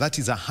check, that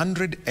is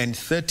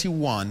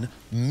 131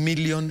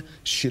 million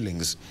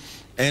shillings.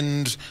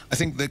 And I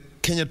think the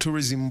Kenya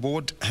Tourism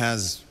Board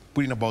has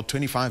put in about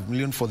 25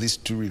 million for this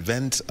tour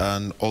event,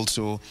 and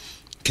also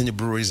Kenya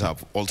breweries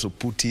have also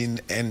put in,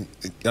 and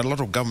a lot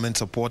of government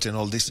support and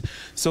all this.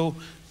 So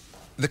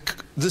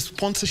the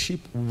sponsorship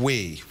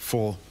way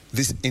for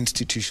these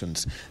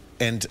institutions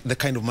and the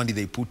kind of money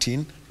they put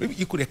in, maybe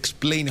you could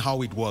explain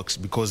how it works,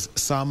 because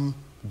some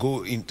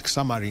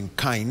are in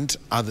kind,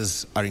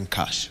 others are in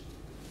cash.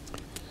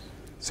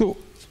 So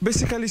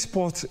basically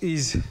sports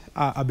is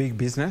a big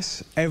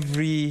business.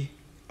 Every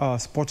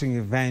sporting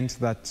event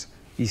that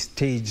is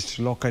staged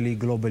locally,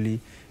 globally,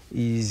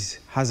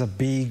 has a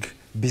big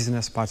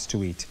business parts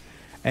to it.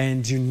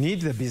 And you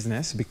need the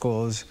business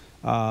because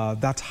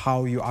that's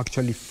how you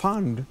actually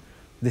fund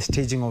the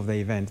staging of the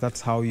event.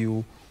 That's how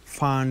you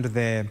fund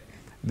the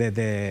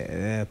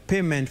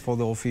payment for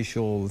the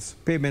officials,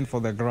 payment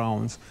for the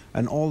grounds,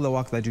 and all the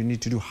work that you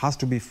need to do has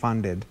to be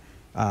funded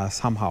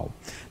somehow.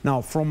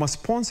 Now, from a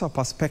sponsor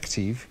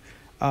perspective,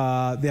 there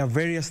are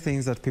various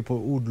things that people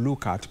would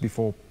look at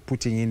before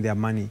putting in their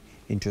money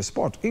into a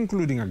sport,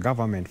 including a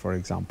government, for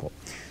example.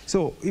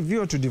 So if you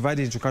were to divide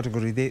it into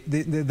categories,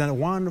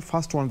 the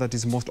first one that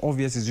is most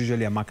obvious is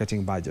usually a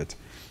marketing budget.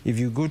 If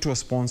you go to a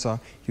sponsor,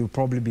 you'll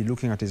probably be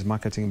looking at his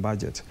marketing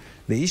budget.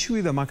 The issue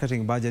with the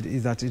marketing budget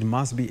is that it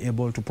must be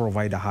able to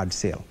provide a hard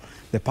sale.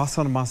 The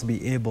person must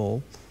be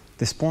able,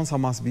 the sponsor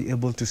must be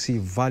able to see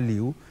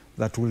value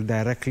that will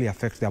directly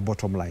affect their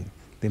bottom line.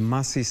 They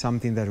must see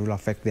something that will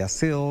affect their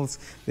sales.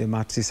 They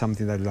must see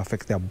something that will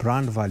affect their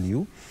brand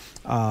value.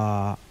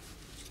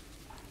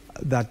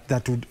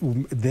 That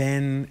would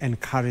then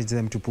encourage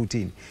them to put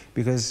in.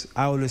 Because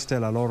I always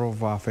tell a lot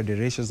of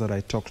federations that I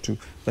talk to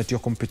that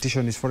your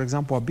competition is, for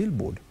example, a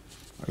billboard.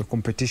 Your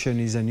competition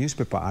is a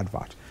newspaper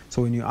advert.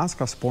 So when you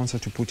ask a sponsor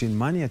to put in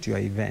money at your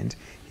event,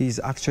 he's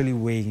actually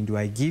weighing, do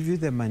I give you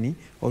the money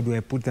or do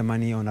I put the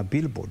money on a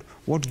billboard?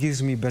 What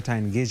gives me better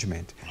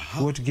engagement?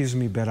 What gives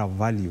me better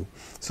value?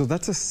 So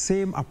that's the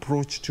same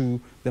approach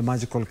to the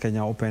Magical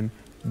Kenya Open.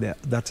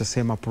 That's the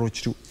same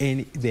approach to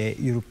the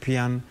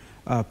European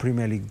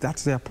Premier League.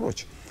 That's the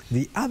approach.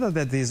 The other,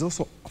 that there's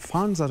also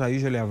funds that are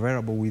usually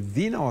available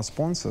within our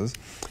sponsors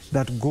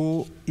that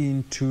go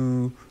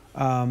into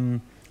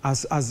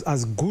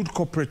as good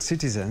corporate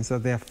citizens,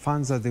 that there are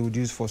funds that they would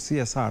use for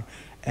CSR,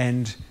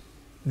 and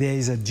there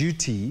is a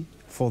duty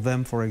for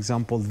them. For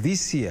example,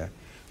 this year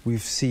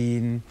we've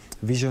seen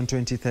Vision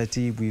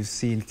 2030, we've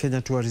seen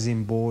Kenya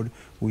Tourism Board,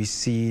 we've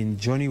seen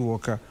Johnny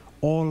Walker,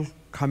 all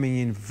coming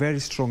in very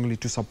strongly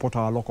to support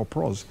our local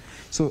pros.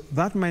 So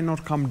that might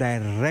not come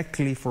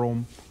directly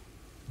from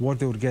what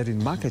they would get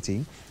in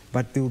marketing,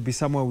 but there would be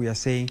somewhere we are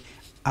saying,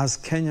 as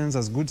Kenyans,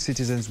 as good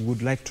citizens,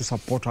 would like to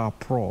support our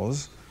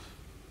pros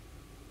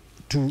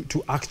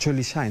to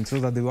actually shine, so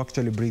that they will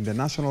actually bring the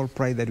national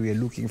pride that we are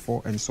looking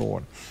for, and so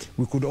on.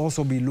 We could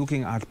also be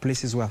looking at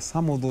places where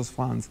some of those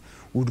funds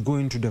would go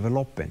into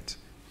development.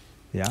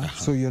 Yeah.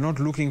 So you're not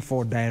looking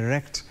for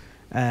direct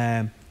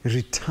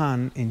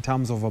return in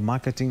terms of a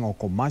marketing or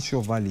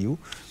commercial value,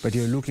 but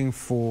you're looking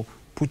for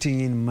putting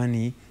in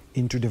money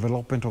into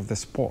development of the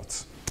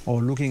sports,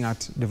 or looking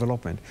at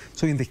development.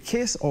 So in the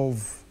case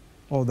of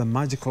the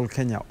Magical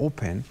Kenya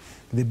Open,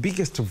 the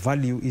biggest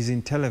value is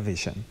in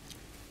television.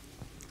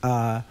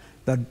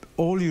 That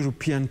all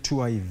European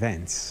tour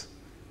events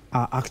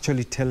are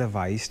actually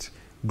televised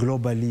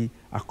globally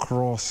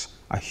across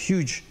a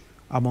huge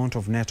amount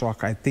of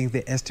network. I think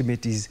the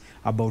estimate is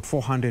about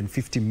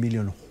 450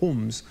 million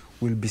homes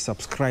will be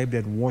subscribed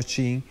and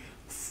watching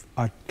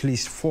at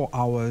least 4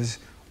 hours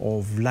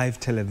of live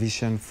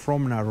television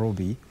from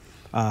Nairobi,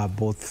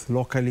 both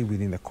locally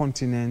within the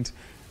continent,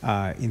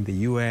 in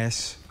the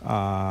US,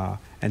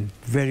 and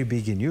very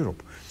big in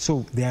Europe.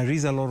 So there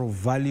is a lot of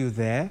value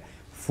there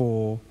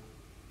for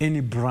any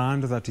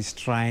brand that is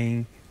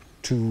trying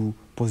to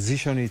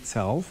position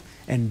itself,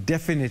 and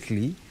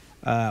definitely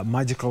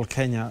Magical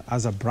Kenya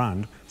as a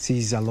brand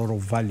sees a lot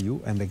of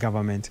value, and the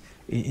government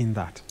in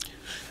that.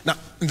 Now,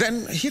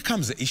 then here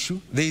comes the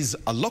issue. There is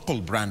a local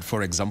brand,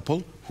 for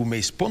example, who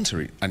may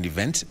sponsor an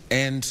event,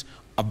 and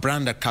a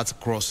brand that cuts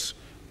across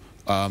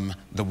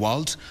the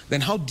world.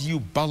 Then how do you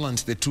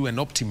balance the two and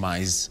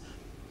optimize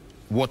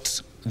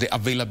what the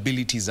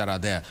availabilities that are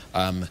there?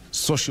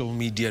 Social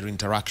media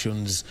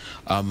interactions,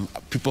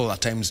 people at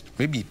times,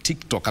 maybe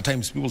TikTok, at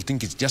times people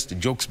think it's just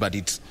jokes, but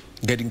it's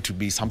getting to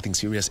be something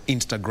serious.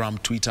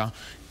 Instagram, Twitter,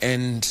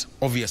 and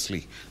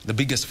obviously the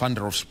biggest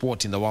funder of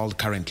sport in the world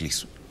currently,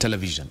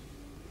 television.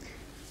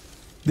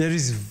 There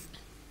is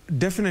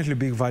definitely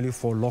big value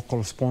for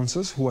local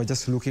sponsors who are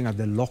just looking at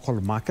the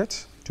local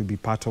market to be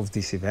part of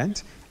this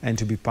event and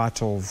to be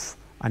part of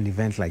an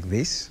event like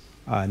this,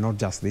 not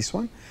just this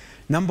one.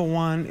 Number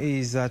one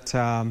is that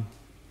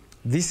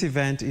this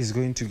event is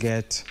going to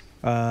get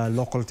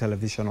local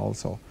television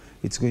also.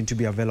 It's going to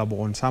be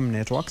available on some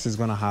networks. It's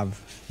going to have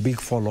big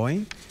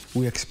following.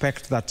 We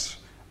expect that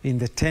in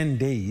the 10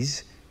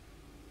 days,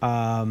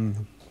 the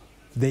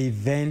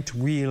event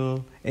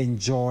will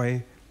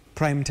enjoy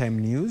primetime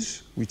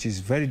news, which is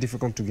very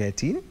difficult to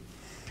get in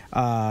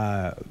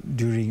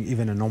during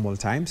even a normal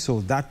time.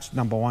 So that,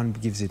 number one,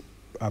 gives it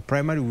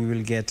primary. We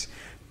will get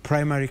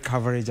primary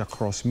coverage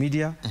across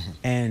media,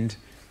 and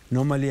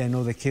normally I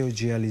know the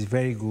KOGL is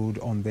very good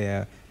on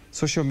their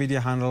social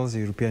media handles. The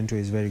European Tour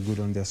is very good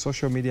on their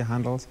social media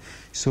handles.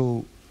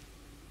 So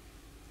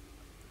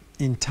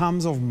in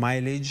terms of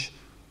mileage,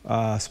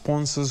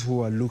 sponsors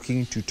who are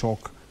looking to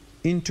talk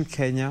into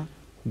Kenya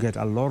get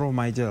a lot of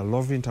mileage, a lot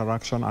of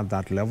interaction at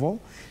that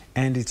level,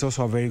 and it's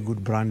also a very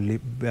good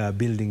brand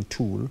building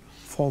tool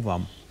for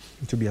them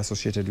to be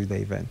associated with the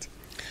event.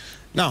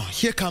 Now,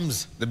 here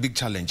comes the big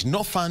challenge.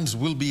 No fans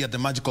will be at the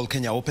Magical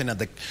Kenya Open at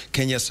the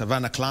Kenya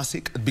Savannah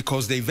Classic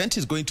because the event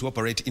is going to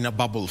operate in a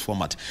bubble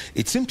format.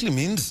 It simply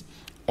means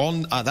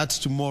that's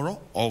tomorrow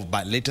or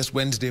by latest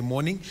Wednesday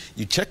morning,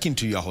 you check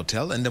into your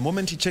hotel, and the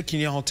moment you check in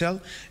your hotel,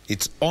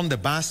 it's on the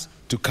bus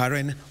to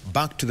Karen,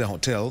 back to the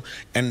hotel,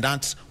 and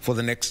that's for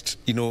the next,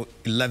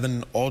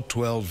 11 or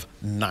 12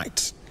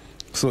 nights.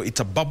 So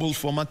it's a bubble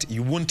format.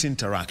 You won't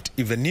interact.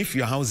 Even if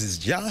your house is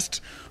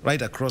just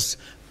right across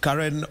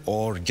Karen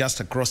or just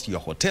across your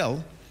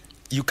hotel,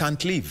 you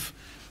can't leave.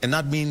 And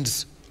that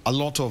means a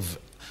lot of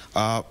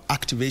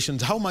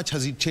activations. How much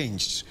has it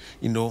changed,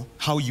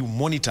 how you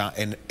monitor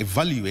and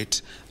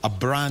evaluate a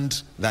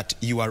brand that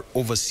you are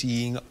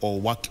overseeing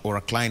or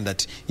a client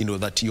that,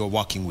 that you're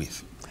working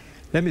with?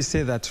 Let me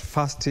say that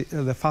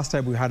the first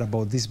time we heard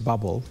about this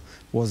bubble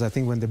was, I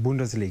think, when the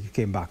Bundesliga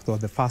came back, or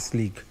the first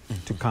league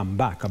to come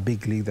back, a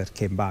big league that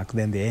came back,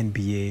 then the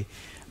NBA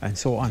and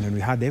so on. And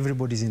we had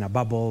everybody's in a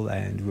bubble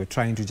and we were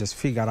trying to just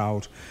figure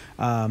out.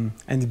 And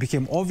it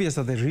became obvious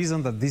that the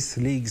reason that these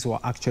leagues were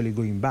actually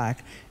going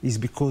back is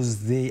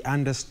because they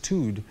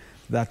understood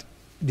that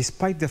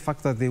despite the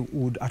fact that they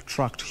would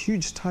attract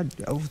huge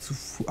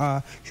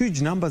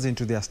numbers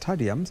into their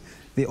stadiums,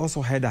 they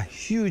also had a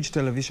huge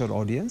television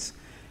audience.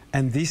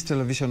 And this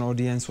television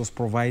audience was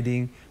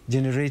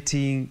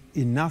generating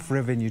enough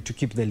revenue to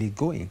keep the league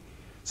going.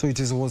 So it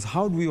was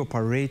how do we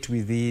operate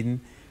within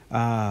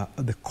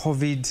the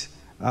COVID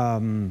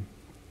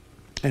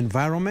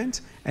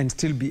environment and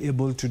still be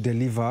able to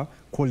deliver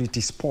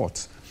quality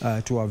sports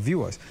to our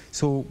viewers.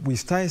 So we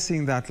started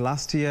seeing that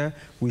last year.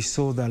 We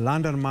saw the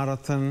London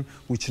Marathon,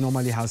 which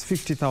normally has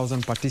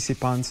 50,000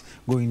 participants,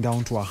 going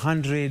down to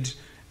 100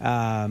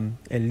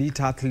 elite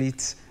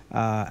athletes,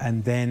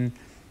 and then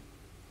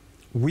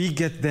we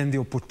get then the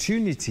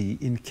opportunity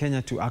in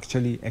Kenya to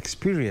actually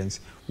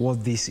experience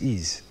what this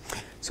is.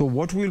 So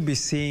what we'll be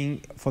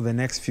seeing for the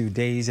next few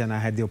days, and I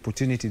had the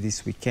opportunity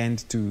this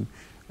weekend to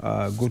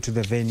go to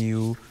the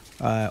venue,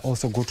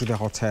 also go to the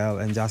hotel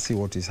and just see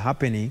what is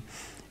happening,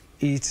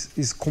 it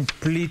is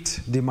complete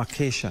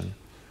demarcation.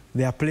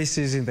 There are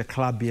places in the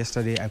club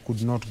yesterday I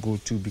could not go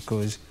to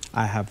because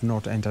I have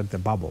not entered the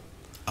bubble.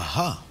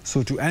 Aha.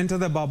 So to enter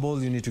the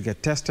bubble, you need to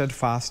get tested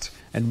first,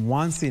 and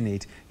once in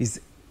it is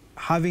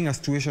having a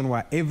situation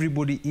where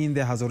everybody in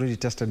there has already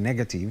tested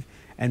negative,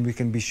 and we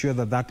can be sure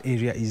that that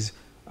area is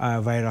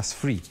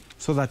virus-free,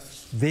 so that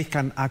they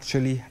can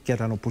actually get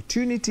an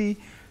opportunity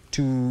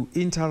to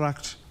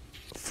interact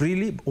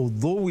freely,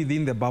 although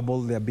within the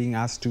bubble they're being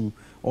asked to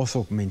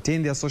also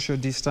maintain their social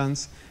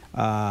distance,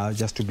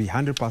 just to be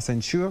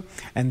 100% sure,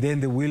 and then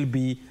there will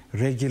be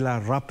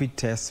regular rapid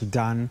tests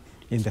done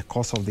in the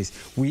course of this.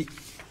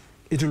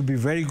 It will be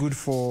very good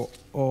for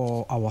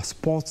our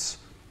sports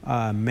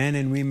men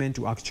and women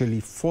to actually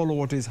follow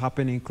what is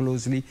happening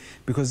closely,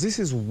 because this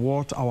is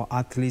what our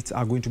athletes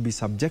are going to be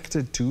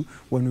subjected to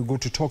when we go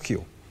to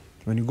Tokyo.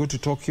 When you go to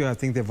Tokyo, I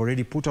think they've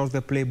already put out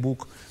the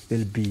playbook.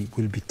 We'll be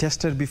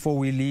tested before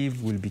we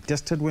leave. We'll be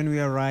tested when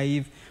we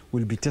arrive.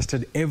 We'll be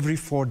tested every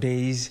 4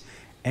 days.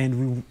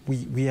 And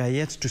we are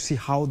yet to see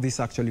how this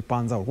actually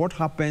pans out. What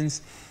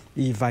happens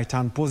if I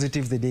turn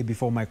positive the day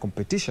before my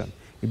competition?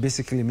 It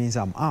basically means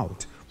I'm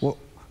out. Well,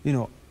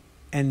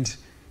 and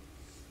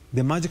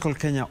the Magical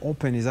Kenya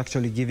Open is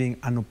actually giving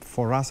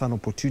for us an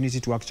opportunity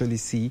to actually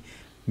see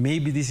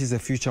maybe this is the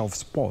future of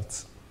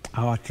sports,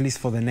 or at least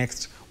for the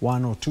next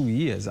 1 or 2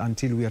 years,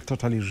 until we are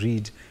totally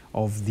rid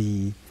of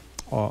the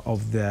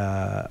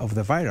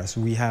virus.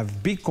 We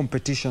have big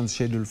competitions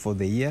scheduled for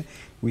the year.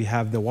 We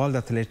have the World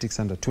Athletics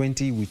Under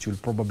 20, which will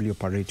probably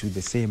operate with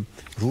the same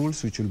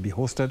rules, which will be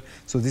hosted.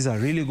 So these are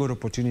really good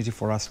opportunity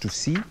for us to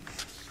see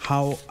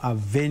how a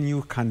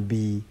venue can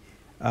be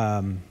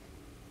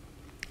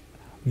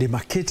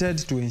demarcated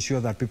to ensure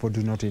that people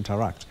do not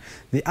interact.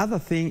 The other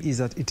thing is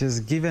that it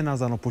has given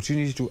us an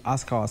opportunity to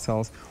ask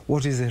ourselves,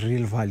 what is the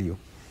real value?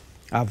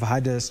 I've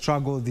had a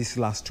struggle this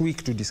last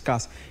week to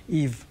discuss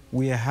if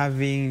we are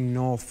having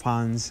no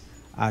fans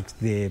at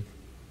the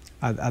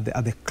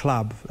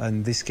club,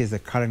 in this case the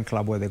current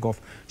club where they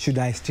golf, should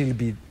I still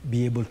be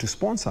able to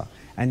sponsor?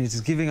 And it's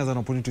giving us an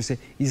opportunity to say,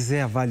 is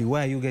there value?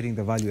 Where are you getting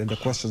the value? And the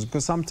questions,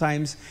 because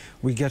sometimes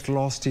we get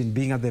lost in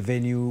being at the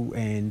venue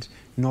and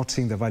not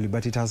seeing the value,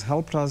 but it has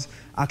helped us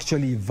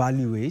actually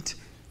evaluate,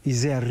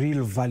 is there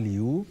real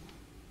value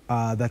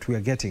that we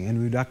are getting?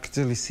 And we'd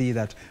actually see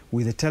that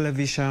with the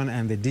television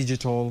and the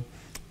digital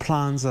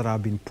plans that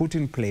have been put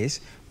in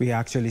place, we are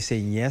actually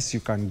saying, yes,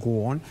 you can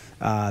go on.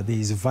 There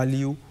is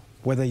value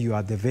whether you are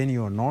at the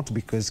venue or not,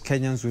 because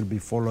Kenyans will be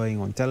following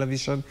on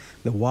television,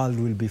 the world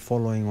will be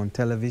following on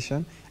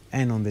television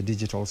and on the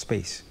digital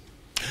space.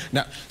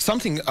 Now, two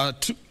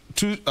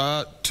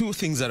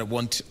things that I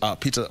want,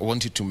 Peter, I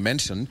wanted to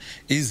mention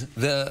is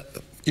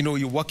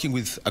you're working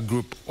with a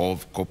group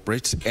of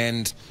corporates,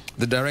 and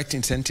the direct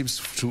incentives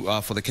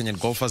for the Kenyan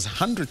golfers,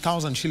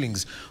 100,000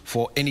 shillings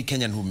for any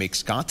Kenyan who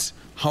makes cuts.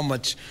 How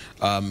much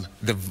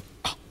the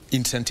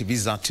incentive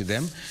is that to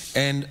them?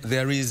 And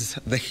there is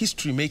the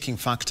history-making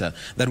factor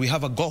that we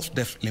have a golf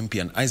deaf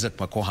Olympian, Isaac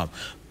Makoha.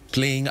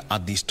 playing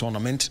at this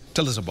tournament.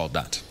 Tell us about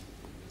that.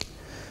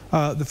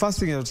 The first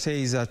thing I would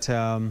say is that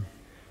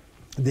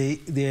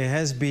there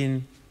has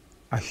been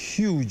a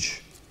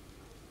huge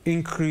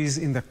increase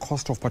in the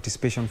cost of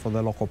participation for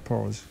the local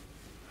pros.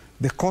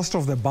 The cost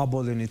of the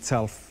bubble in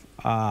itself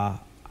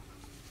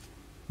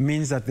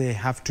means that they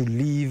have to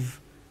leave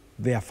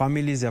their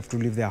families, they have to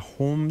leave their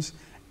homes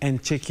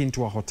and check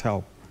into a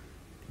hotel,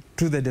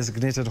 to the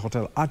designated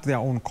hotel at their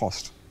own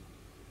cost.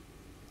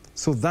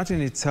 So that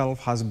in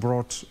itself has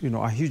brought,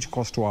 a huge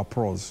cost to our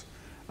pros.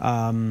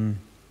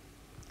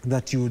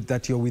 That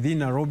you're within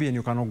Nairobi and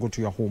you cannot go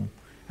to your home,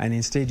 and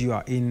instead you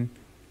are in,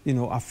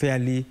 a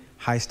fairly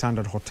high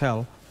standard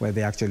hotel where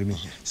they actually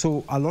meet.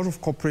 So a lot of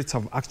corporates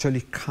have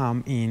actually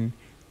come in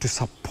to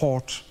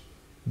support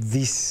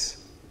this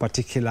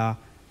particular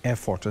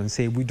effort and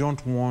say, we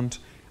don't want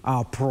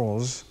our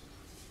pros,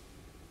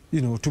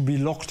 to be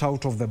locked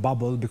out of the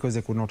bubble because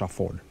they could not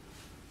afford.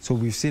 So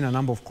we've seen a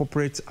number of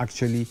corporates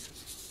actually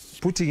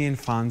putting in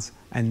funds,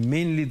 and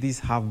mainly these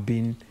have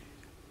been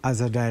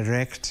as a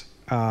direct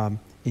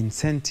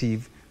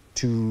incentive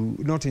to,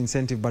 not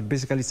incentive, but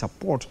basically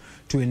support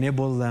to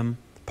enable them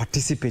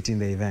participate in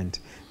the event.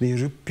 The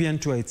European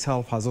Tour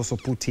itself has also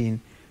put in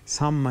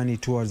some money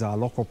towards our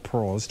local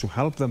pros to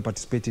help them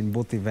participate in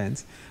both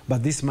events,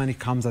 but this money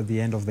comes at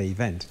the end of the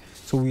event.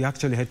 So we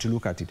actually had to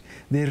look at it.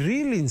 The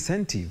real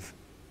incentive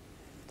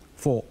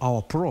for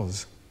our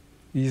pros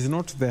is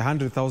not the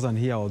 100,000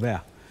 here or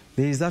there.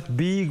 There is that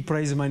big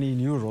prize money in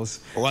euros.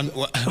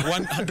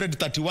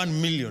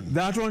 131 million.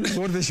 That one is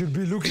what they should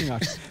be looking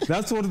at.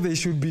 That's what they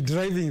should be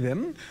driving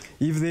them.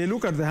 If they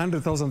look at the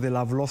 100,000, they'll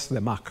have lost the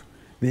mark.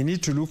 They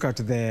need to look at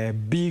the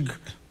big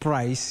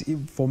price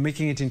for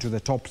making it into the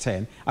top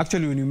 10.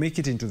 Actually, when you make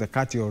it into the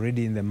cut, you're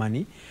already in the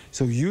money.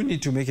 So you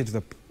need to make it to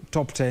the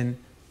top 10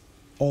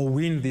 or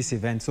win this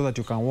event so that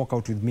you can walk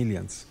out with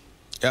millions.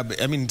 Yeah,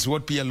 but, I mean, it's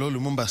what P.L.O.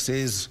 Lumumba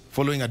says,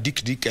 following a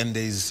dick and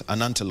there's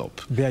an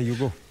antelope. There you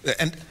go.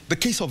 And the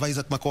case of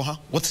Isaac Makoha,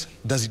 what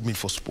does it mean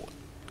for sport?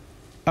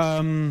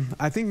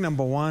 I think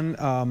number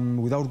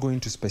one, without going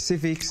to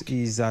specifics,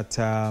 is that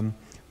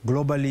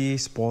globally,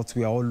 sports,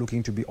 we are all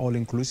looking to be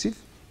all-inclusive,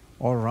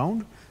 all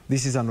around.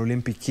 This is an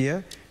Olympic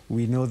year.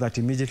 We know that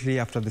immediately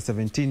after the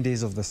 17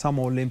 days of the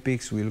Summer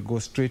Olympics, we'll go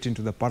straight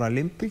into the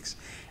Paralympics.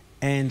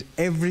 And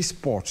every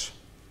sport,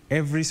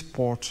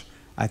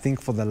 I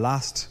think for the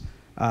last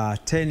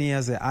 10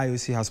 years, the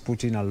IOC has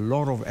put in a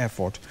lot of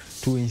effort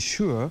to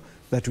ensure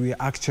that we are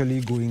actually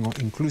going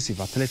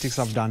inclusive. Athletics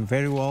have done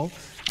very well.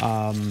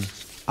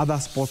 Other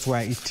sports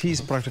where it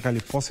is practically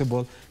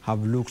possible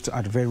have looked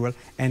at very well.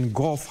 And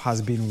golf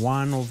has been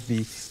one of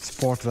the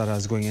sports that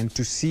is going. And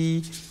to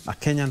see a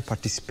Kenyan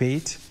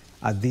participate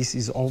at this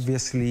is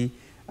obviously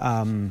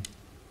a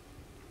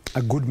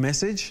good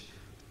message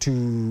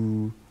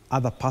to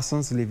other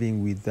persons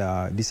living with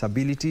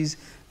disabilities,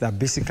 that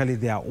basically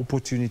there are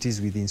opportunities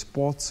within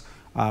sports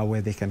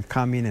where they can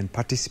come in and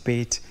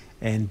participate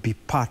and be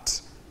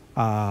part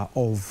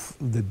of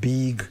the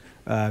big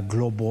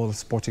global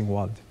sporting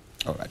world.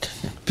 All right.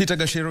 Peter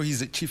Gacheru,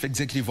 he's the Chief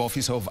Executive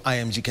Officer of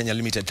IMG Kenya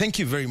Limited. Thank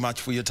you very much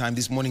for your time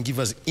this morning. Give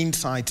us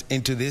insight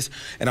into this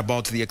and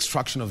about the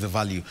extraction of the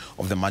value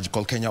of the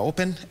Magical Kenya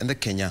Open and the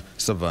Kenya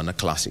Savannah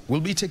Classic.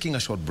 We'll be taking a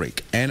short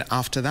break. And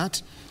after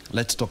that,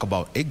 let's talk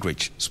about a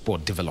great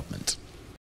sport development.